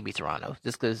them, I think it'd be Toronto,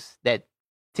 just because that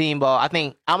team ball. I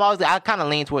think I kind of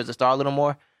lean towards the Star a little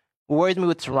more. What worries me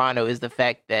with Toronto is the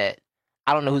fact that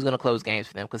I don't know who's going to close games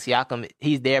for them because Siakam,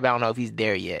 he's there, but I don't know if he's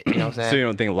there yet. You know what I'm saying? So you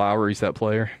don't think Lowry's that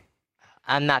player?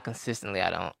 I'm not consistently. I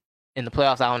don't. In the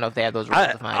playoffs, I don't know if they have those rules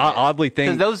I defined. oddly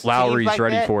think those Lowry's teams like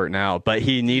ready that- for it now, but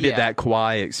he needed Yeah. that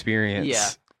Kawhi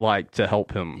experience, to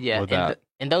help him Yeah, with that.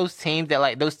 and those teams that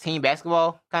like those team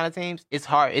basketball kind of teams, it's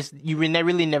hard. You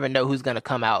really never know who's going to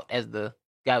come out as the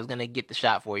guy who's going to get the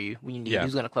shot for you when you need. Yeah.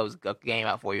 Who's going to close a game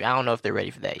out for you? I don't know if they're ready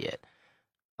for that yet.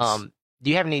 Do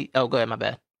you have any? Oh, go ahead. My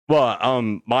bad. Well,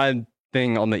 my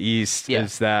thing on the East Yeah.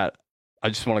 is that I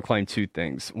just want to claim two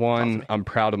things. One, me. I'm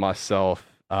proud of myself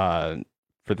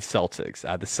for the Celtics.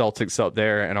 I had the Celtics up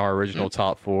there in our original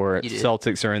top four. You did.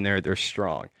 Celtics are in there. They're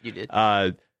strong. You did.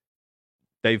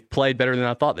 They've played better than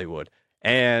I thought they would.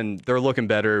 And they're looking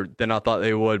better than I thought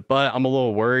they would. But I'm a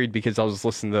little worried because I was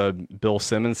listening to Bill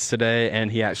Simmons today,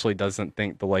 and he actually doesn't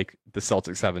think the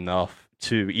Celtics have enough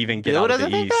to even get Bill out of the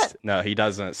doesn't think East. that? No, he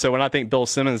doesn't. So when I think Bill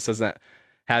Simmons doesn't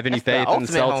have any That's the faith in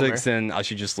the ultimate Celtics, then I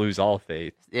should just lose all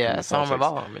faith. Yeah, in the that's homer of Celtics.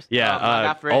 all homers. Yeah, I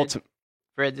got Fred. ulti-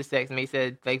 Fred just texted me. He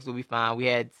said Lakers will be fine. We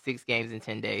had 6 games in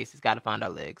 10 days. Just got to find our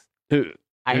legs. who,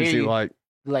 I who's hear he you. like?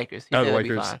 The Lakers. He Oh, said the they'll be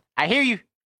Lakers. fine. I hear you.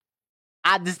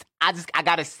 I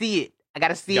gotta see it. I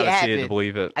gotta see it Gotta happen. see it to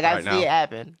believe it. I gotta right see now. it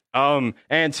happen.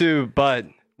 And two, but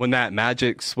when that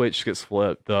magic switch gets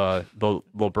flipped, the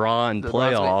LeBron The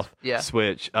playoff switch, yeah.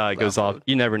 switch goes Playoff off. mode.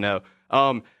 You never know.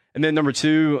 And then number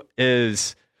two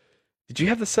is, did you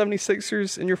have the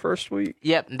 76ers in your first week?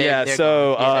 Yep. Yeah,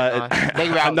 so they're gone. They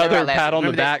were out another last pat week. on the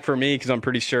Remember back for me because I'm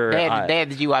pretty sure. They had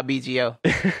the GYBGO,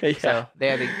 yeah, so they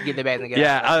had to get their bags and get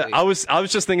out. yeah. last week. I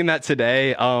was just thinking that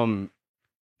today,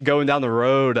 going down the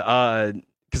road,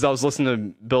 because I was listening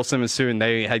to Bill Simmons too, and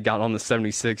they had gotten on the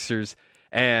 76ers,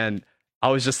 and I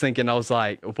was just thinking, I was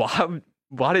like,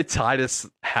 why did Titus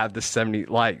have the Sixers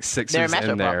They're a matchup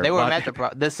in there? problem. They were a Why- matchup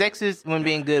problem. The Sixers, when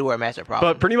being good, were a matchup problem.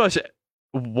 But pretty much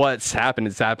what's happened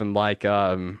has happened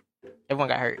Everyone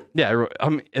got hurt. yeah,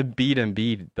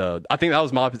 Embiid. I think that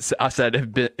was I said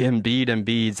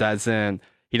Embiid, as in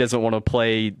he doesn't want to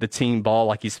play the team ball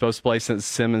like he's supposed to play since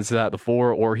Simmons is at the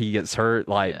 4, or he gets hurt.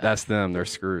 That's them. They're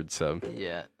screwed. So,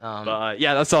 Yeah.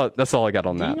 yeah, that's all I got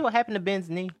on Do that. you know what happened to Ben's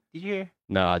knee? Did you hear?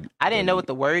 No, I didn't know what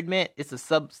the word meant. It's a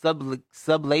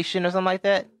sublation or something like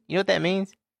that. You know what that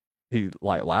means? he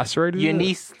lacerated Your it?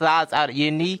 knee slides out.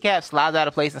 Your kneecap slides out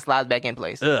of place and slides back in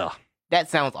place. Ugh. That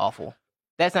sounds awful.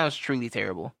 That sounds truly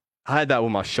terrible. I had that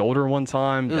with my shoulder one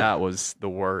time. Ugh. That was the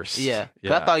worst. Yeah.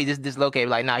 'Cause I thought he just dislocated.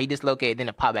 Like, nah, he dislocated, then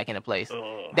it popped back into place.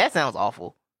 Ugh. That sounds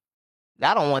awful.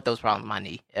 I don't want those problems with my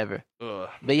knee ever. Ugh.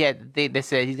 But yeah, they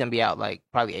said he's gonna be out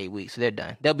probably 8 weeks, so they're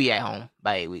done. They'll be at home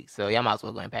by 8 weeks, so y'all might as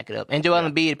well go and pack it up. And Joel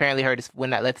Embiid apparently hurt his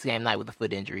when that left game night with a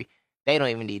foot injury. They don't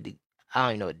even need to. I don't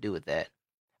even know what to do with that.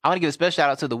 I want to give a special shout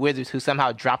out to the Wizards who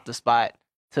somehow dropped the spot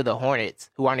to the Hornets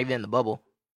who aren't even in the bubble.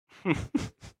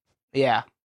 Yeah,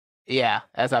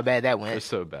 that's how bad that They're went.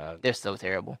 so bad. They're so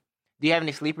terrible. Do you have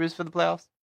any sleepers for the playoffs?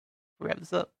 We'll wrap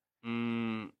this up.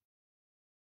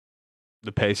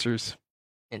 The Pacers.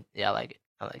 And yeah, I like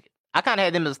it. I kind of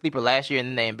had them as a sleeper last year, and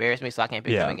then they embarrassed me, so I can't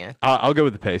pick them again. I'll go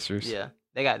with the Pacers. Yeah,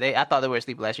 I thought they were a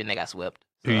sleeper last year, and they got swept.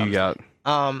 Who you got?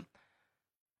 I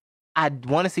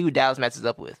want to see who Dallas matches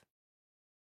up with.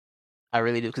 I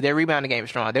really do, because their rebounding game is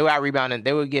strong. They were out rebounding.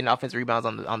 They were getting offensive rebounds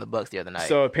on the Bucks the other night.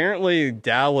 So apparently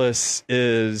Dallas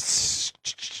is.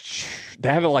 They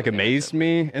haven't amazed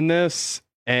me in this,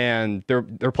 and they're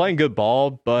playing good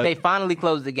ball, but they finally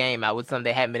closed the game out with something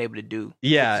they hadn't been able to do.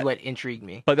 Yeah. Which is what intrigued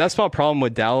me. But that's my problem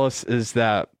with Dallas is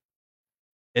that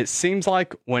it seems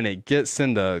like when it gets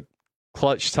into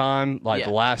clutch time, Yeah.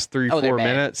 the last 3-4 Oh, they're bad.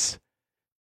 minutes,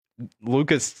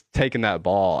 Luka's taking that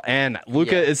ball, and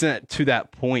Luka Yeah. isn't to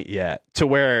that point yet to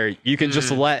where you can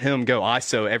just let him go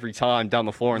ISO every time down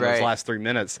the floor in those Right. last 3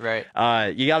 minutes. Right.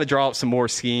 You got to draw up some more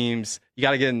schemes. You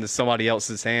got to get into somebody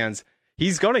else's hands.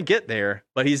 He's going to get there,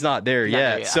 but he's not there He's not yet.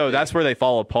 there yet. So that's where they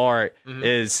fall apart.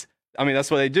 Mhm. That's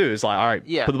what they do. It's like, all right,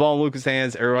 Yeah. put the ball in Luka's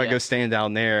hands. Everybody Yeah. go stand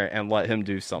down there and let him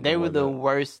do something. They were with the it.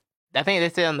 worst. I think they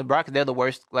said on the Broncos they're the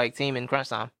worst team in crunch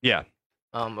time. Yeah.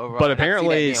 Overall. But And I can see that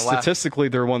apparently, being why. statistically,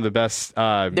 they're one of the best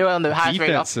They were on the highest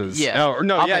rated defenses. Yeah. Oh,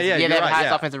 no, Offense- yeah, they you're have the right, highest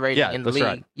yeah. offensive rating Yeah, in the that's league.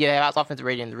 right. Yeah, they have the highest offensive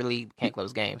rating in the league. Can't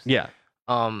close games. Yeah.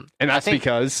 And that's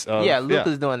because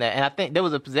Luka's doing that. And I think there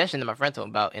was a possession that my friend told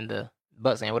me about in the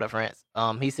Bucks game. What up, France?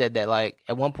 He said that like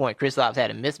at one point Kristaps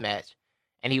had a mismatch,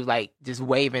 and he was like just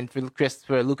waving for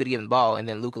Luka to give him the ball, and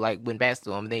then Luka like went back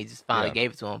to him, and then he just finally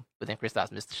gave it to him. But then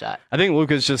Kristaps missed the shot. I think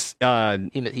Luka's just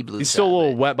he blew. He's still a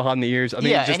little wet behind the ears. I think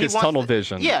he just gets tunnel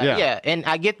vision. Yeah, and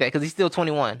I get that because he's still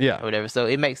 21. Or whatever, so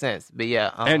it makes sense. But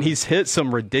and he's hit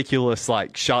some ridiculous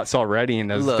like shots already, and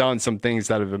has done some things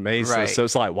that have amazed us. So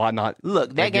it's like, why not?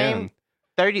 Look, that game,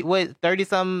 30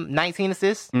 19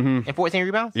 assists and 14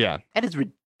 rebounds. Yeah, that is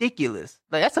ridiculous.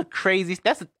 Like that's a crazy.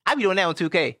 I be doing that on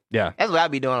 2K. Yeah, that's what I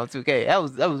be doing on 2K.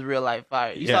 That was real life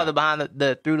fire. You saw the behind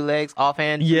the through the legs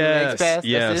offhand through the legs pass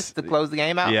assist to close the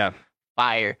game out. Yeah,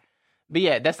 fire. But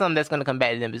yeah, that's something that's going to come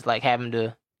back to them. Is like him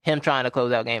trying to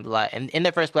close out games a lot. And in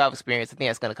their first playoff experience, I think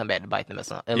that's going to come back to bite them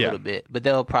a little bit. But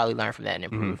they'll probably learn from that and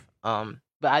improve.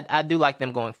 But I do like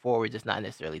them going forward, just not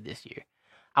necessarily this year.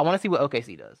 I want to see what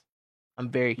OKC does. I'm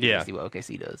very curious to see what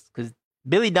OKC does. Because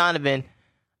Billy Donovan,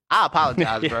 I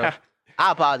apologize, bro.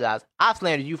 I apologize. I've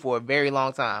slandered you for a very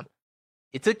long time.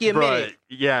 It took you a minute.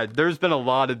 Yeah, there's been a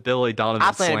lot of Billy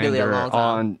Donovan slander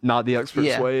on Not the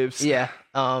Experts Waves. Yeah.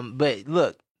 But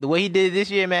look, the way he did it this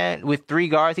year, man, with 3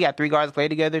 guards, he got 3 guards to play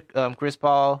together. Chris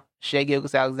Paul, Shai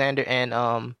Gilgeous-Alexander,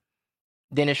 and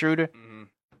Dennis Schroeder.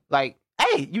 Like,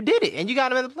 hey, you did it, and you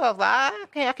got him in the playoffs.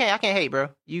 Like, I can't hate, bro.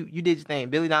 You did your thing.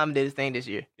 Billy Donovan did his thing this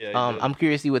year. Yeah, I'm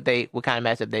curious to see what kind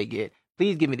of matchup they get.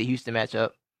 Please give me the Houston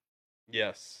matchup.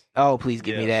 Yes. Oh, please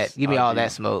give me that. Give me all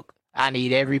that smoke. I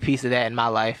need every piece of that in my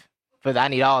life. I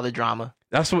need all the drama.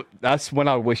 That's when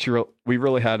I wish we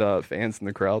really had fans in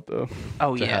the crowd though.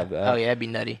 Oh yeah. That'd be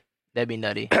nutty.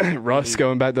 Russ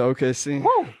going back to OKC.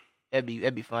 Woo!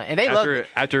 That'd be fun. And they love it.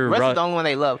 After Russ Russ is the only one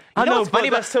they love. I know, but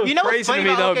that's so crazy to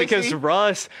me though, because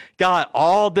Russ got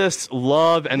all this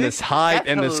love and this hype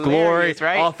and this glory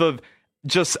off of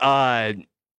just freaking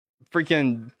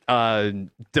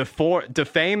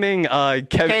defaming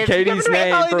Katie's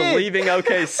name for leaving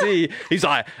OKC. He's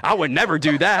like, I would never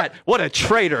do that. What a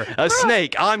traitor, a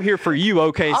snake. I'm here for you,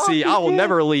 OKC. I will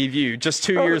never leave you. Just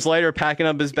 2 years later, packing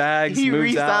up his bags, he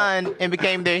moves re-signed out. and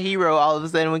became their hero all of a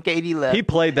sudden when KD left. He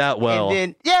played that well.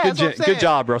 And then, good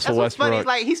job, Russell Westbrook. Funny. It's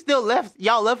like he still left.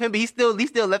 Y'all love him, but he still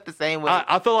left the same way.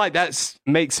 I feel like that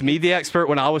makes me the expert.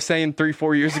 When I was saying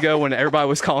 3-4 years ago when everybody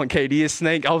was calling KD a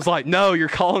snake, I was like, no, you're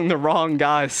calling the wrong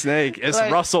guy a snake. It's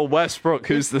like, Russell Westbrook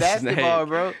who's the basketball, snake.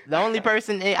 Bro. The only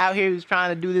person out here who's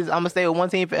trying to do this, I'm going to stay with one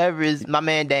team forever, is my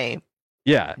man Dame.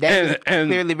 Yeah. Dame is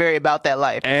clearly very about that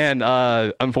life. And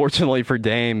unfortunately for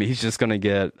Dame, he's just going to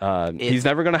get he's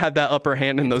never going to have that upper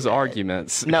hand in those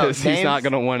arguments. No, because he's not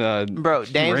going to win a Bro,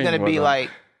 Dame's going to be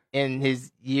like in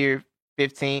his year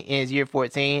 15, in his year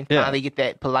 14, finally get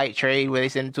that polite trade where they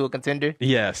send him to a contender.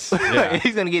 Yes. Yeah.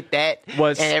 He's going to get that, and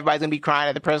everybody's going to be crying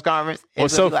at the press conference.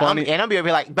 What's so funny? I'm going to be over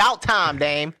here like, about time,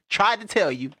 Dame. Tried to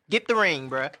tell you. Get the ring,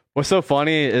 bro. What's so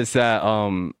funny is that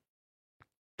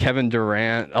Kevin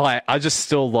Durant, I just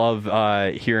still love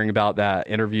hearing about that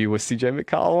interview with CJ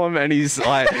McCollum, and he's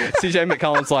like, CJ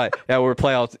McCollum's like, yeah, we're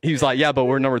playoffs. He was like, yeah, but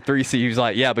we're number 3 seed. He was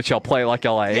like, yeah, but y'all play like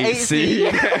y'all are 8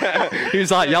 seed. He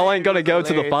was like, y'all ain't gonna go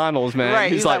to the finals, man.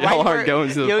 Right. He's like, y'all aren't going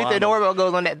to the finals. He said, don't worry about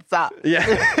goes on at the top. Yeah.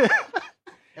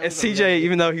 And CJ,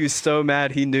 even though he was so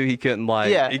mad, he knew he couldn't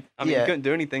he couldn't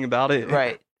do anything about it.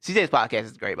 Right. CJ's podcast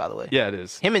is great, by the way. Yeah, it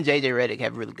is. Him and JJ Redick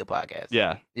have really good podcasts.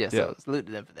 Yeah. So salute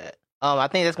to them for that. I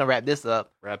think that's gonna wrap this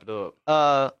up. Wrap it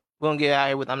up. We're gonna get out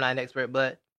here with I'm not an expert,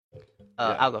 but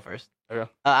I'll go first. Okay.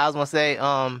 I was gonna say,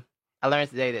 I learned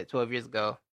today that 12 years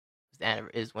ago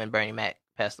is when Bernie Mac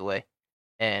passed away,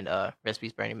 and rest in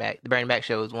peace, Bernie Mac. The Bernie Mac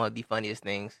show is one of the funniest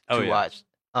things to watch.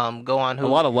 Go on Hulu. A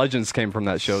lot of legends came from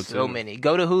that show too. So many.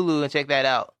 Go to Hulu and check that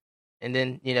out, and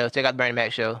then check out the Bernie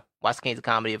Mac show. Watch the Kings of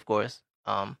Comedy, of course.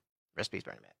 Rest in peace,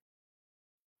 Bernie Mac.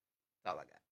 That's all I got.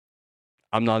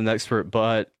 I'm not an expert,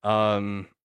 but I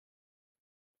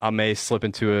may slip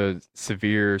into a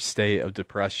severe state of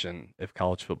depression if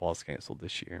college football is canceled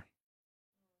this year.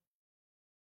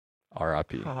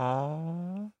 R.I.P.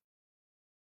 Aww.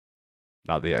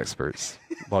 Not the experts.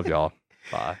 Love y'all.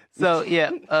 Bye.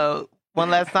 So, one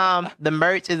last time, the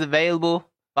merch is available.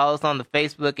 Follow us on the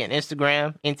Facebook and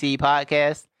Instagram, NTE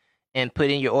Podcast, and put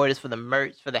in your orders for the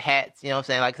merch, for the hats. You know what I'm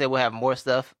saying? Like I said, we'll have more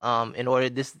stuff in order.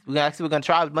 We're going to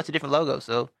try a bunch of different logos.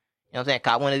 So, you know what I'm saying?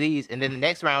 Cop one of these. And then the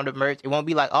next round of merch, it won't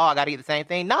be like, oh, I got to get the same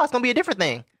thing. No, it's going to be a different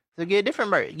thing. So get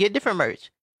different merch. Get different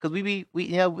merch. Because we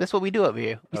that's what we do over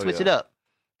here. We switch it up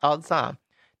all the time.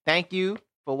 Thank you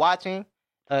for watching.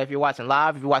 If you're watching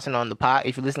live, if you're watching on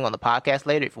if you're listening on the podcast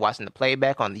later, if you're watching the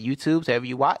playback on the YouTube, so wherever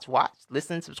you watch,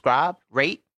 listen, subscribe,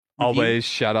 rate. Review. Always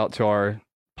shout out to our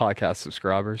podcast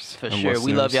subscribers. For and sure.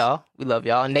 We love listeners y'all. We love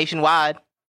y'all. Nationwide.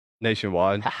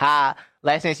 nationwide. Haha.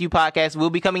 Last Chance You podcast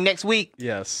will be coming next week.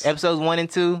 Yes. Episodes 1 and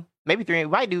 2. Maybe 3.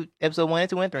 We might do episode 1 and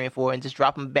 2 and 3 and 4 and just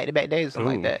drop them back-to-back days or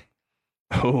something like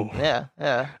that. Oh. Yeah.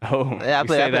 Oh. Yeah, I you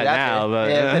put say it that out now, there.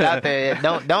 but Yeah, put it out there.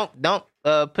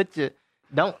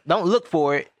 Don't look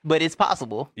for it, but it's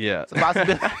possible. yeah. It's a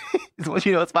possibility. Just want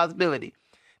you to know it's a possibility.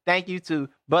 Thank you to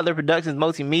Butler Productions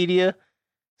Multimedia.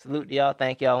 Salute to y'all.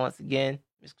 Thank y'all once again.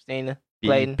 Miss Christina,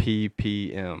 Clayton.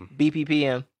 BPPM.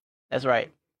 BPPM. That's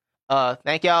right.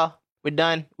 Thank y'all. We're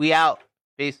done. We out.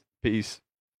 Peace. Peace.